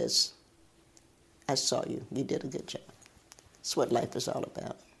and says, "I saw you. You did a good job." That's what life is all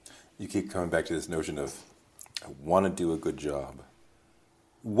about. You keep coming back to this notion of, I want to do a good job.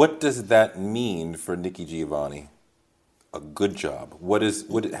 What does that mean for Nikki Giovanni? A good job.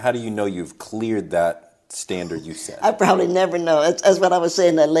 How do you know you've cleared that standard you set? I probably never know. That's what I was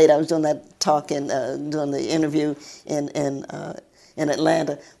saying that late. I was doing that talk and doing the interview in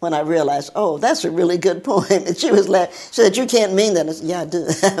Atlanta when I realized, oh, that's a really good poem. And she was laughing. She said, "You can't mean that." I said, "Yeah, I do."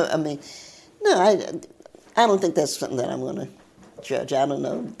 I mean, no, I don't think that's something that I'm going to judge. I don't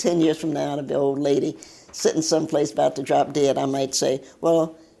know. 10 years from now, I'll be an old lady sitting someplace about to drop dead. I might say,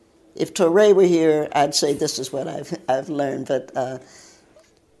 well, if Torre were here, I'd say this is what I've learned. But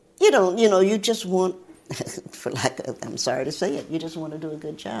you just want, I'm sorry to say it, you just want to do a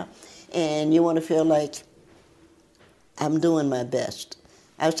good job, and you want to feel like I'm doing my best.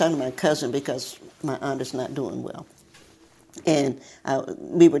 I was talking to my cousin because my aunt is not doing well, and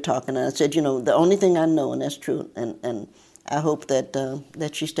we were talking, and I said, the only thing I know, and that's true, and I hope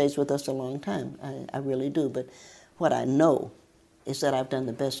that she stays with us a long time. I really do. But what I know is that I've been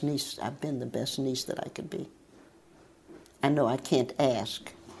the best niece that I could be. I know I can't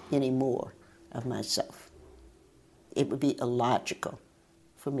ask any more of myself. It would be illogical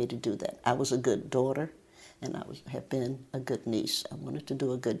for me to do that. I was a good daughter, and I have been a good niece. I wanted to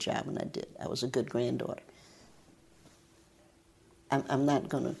do a good job, and I did. I was a good granddaughter. I'm not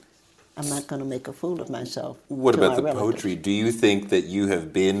going to make a fool of myself. What about the poetry? Do you think that you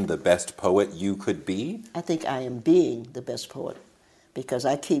have been the best poet you could be? I think I am being the best poet because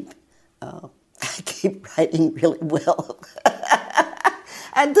I keep writing really well.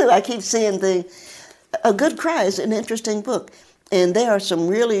 I do. I keep seeing A Good Cry is an interesting book, and there are some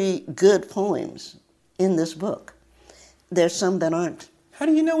really good poems in this book. There's some that aren't. How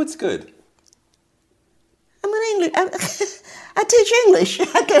do you know it's good? I'm an English. I teach English.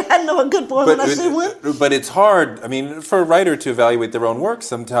 I know a good poem when I see one. But it's hard, for a writer to evaluate their own work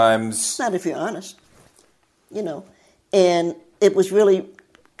sometimes. Not if you're honest, And it was really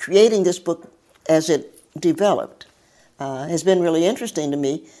creating this book as it developed has been really interesting to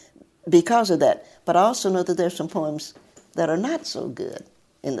me because of that. But I also know that there's some poems that are not so good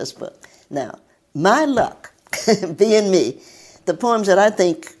in this book. Now, my luck, being me, the poems that I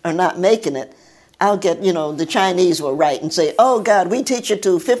think are not making it, I'll get, the Chinese will write and say, oh, God, we teach it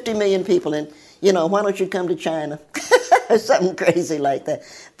to 50 million people, and, why don't you come to China? Or something crazy like that.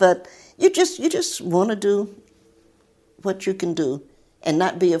 But you just want to do what you can do and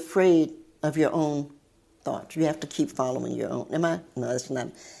not be afraid of your own thoughts. You have to keep following your own. No, that's not.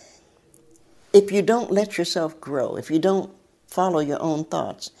 If you don't let yourself grow, if you don't follow your own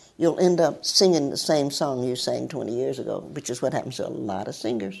thoughts, you'll end up singing the same song you sang 20 years ago, which is what happens to a lot of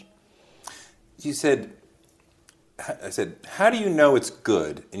singers. I said, how do you know it's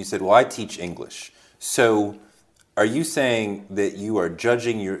good? And you said, well, I teach English. So are you saying that you are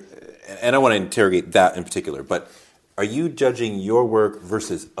judging and I want to interrogate that in particular, but are you judging your work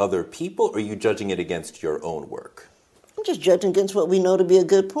versus other people, or are you judging it against your own work? I'm just judging against what we know to be a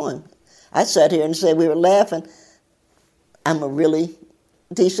good poem. I sat here and said, we were laughing, I'm a really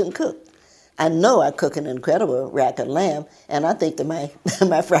decent cook. I know I cook an incredible rack of lamb, and I think that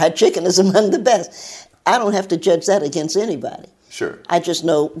my fried chicken is among the best. I don't have to judge that against anybody. Sure. I just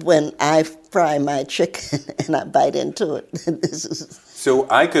know when I fry my chicken and I bite into it. So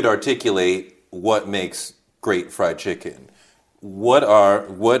I could articulate what makes great fried chicken. What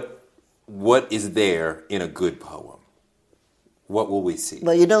is there in a good poem? What will we see?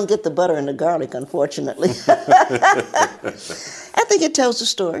 Well, you don't get the butter and the garlic, unfortunately. I think it tells a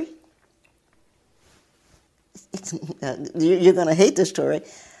story. You're going to hate the story.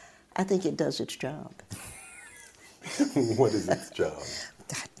 I think it does its job. What is its job?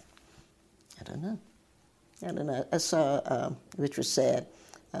 I don't know. I saw, which was sad,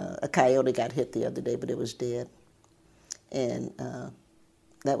 a coyote got hit the other day, but it was dead. And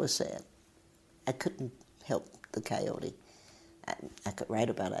that was sad. I couldn't help the coyote. I could write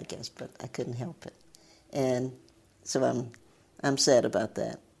about it, I guess, but I couldn't help it. And so I'm sad about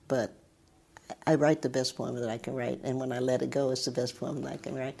that. But I write the best poem that I can write, and when I let it go, it's the best poem that I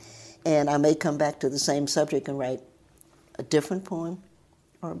can write. And I may come back to the same subject and write a different poem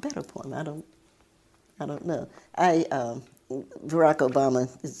or a better poem. I don't know. Barack Obama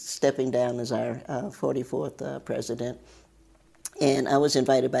is stepping down as our 44th president, and I was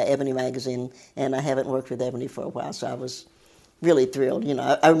invited by Ebony magazine, and I haven't worked with Ebony for a while, so I was really thrilled.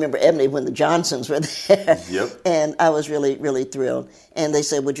 I remember Ebony when the Johnsons were there. Yep. And I was really, really thrilled. And they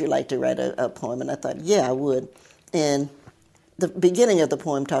said, would you like to write a poem? And I thought, yeah, I would. And the beginning of the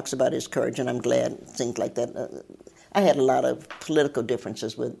poem talks about his courage, and I'm glad, things like that. I had a lot of political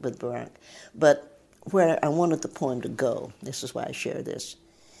differences with Barack. But where I wanted the poem to go, this is why I share this,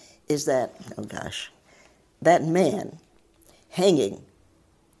 is that, that man hanging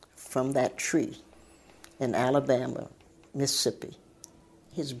from that tree in Alabama, Mississippi,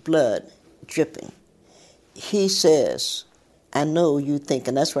 his blood dripping. He says, I know you think,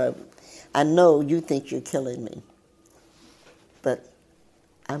 and that's why I know you think you're killing me, but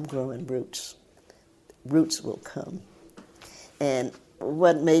I'm growing roots. Roots will come. And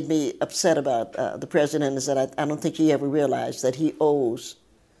what made me upset about the president is that I don't think he ever realized that he owes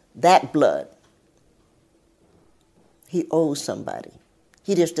that blood. He owes somebody.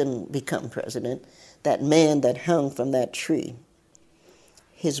 He just didn't become president. That man that hung from that tree,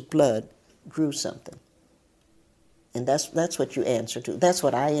 his blood grew something. And that's what you answer to. That's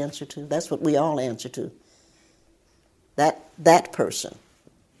what I answer to. That's what we all answer to. That person.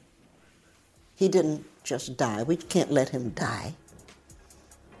 He didn't just die. We can't let him die.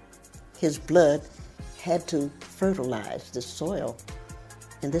 His blood had to fertilize the soil,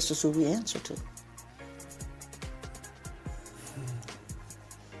 and this is who we answer to.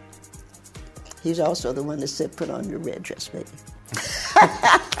 He's also the one that said, put on your red dress, baby.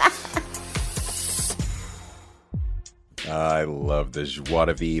 I love the joie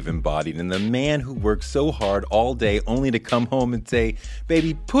de vivre embodied in the man who works so hard all day only to come home and say,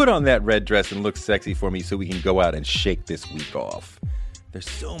 baby, put on that red dress and look sexy for me so we can go out and shake this week off. There's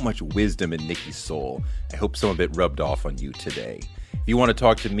so much wisdom in Nikki's soul. I hope some of it rubbed off on you today. If you want to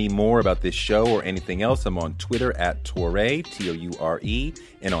talk to me more about this show or anything else, I'm on Twitter at Toure, Toure,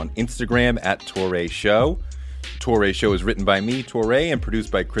 and on Instagram at Toure Show. Toure Show is written by me, Toure, and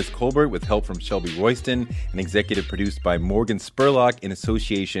produced by Chris Colbert with help from Shelby Royston, and executive produced by Morgan Spurlock in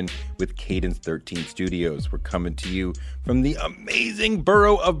association with Cadence 13 Studios. We're coming to you from the amazing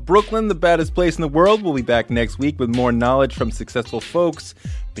borough of Brooklyn, the baddest place in the world. We'll be back next week with more knowledge from successful folks,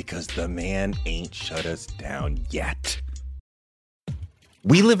 because the man ain't shut us down yet.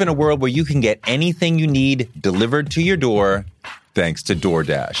 We live in a world where you can get anything you need delivered to your door thanks to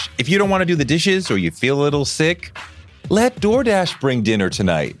DoorDash. If you don't want to do the dishes or you feel a little sick, let DoorDash bring dinner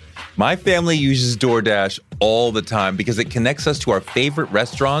tonight. My family uses DoorDash all the time because it connects us to our favorite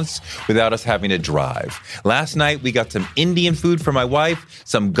restaurants without us having to drive. Last night, we got some Indian food for my wife,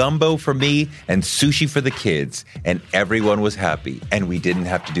 some gumbo for me, and sushi for the kids. And everyone was happy, and we didn't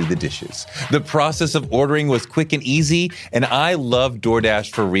have to do the dishes. The process of ordering was quick and easy, and I love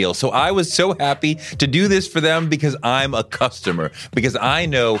DoorDash for real. So I was so happy to do this for them because I'm a customer, because I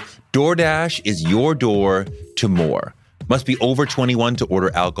know DoorDash is your door to more. Must be over 21 to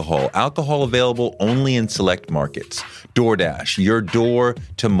order alcohol. Alcohol available only in select markets. DoorDash, your door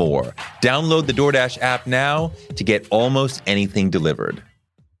to more. Download the DoorDash app now to get almost anything delivered.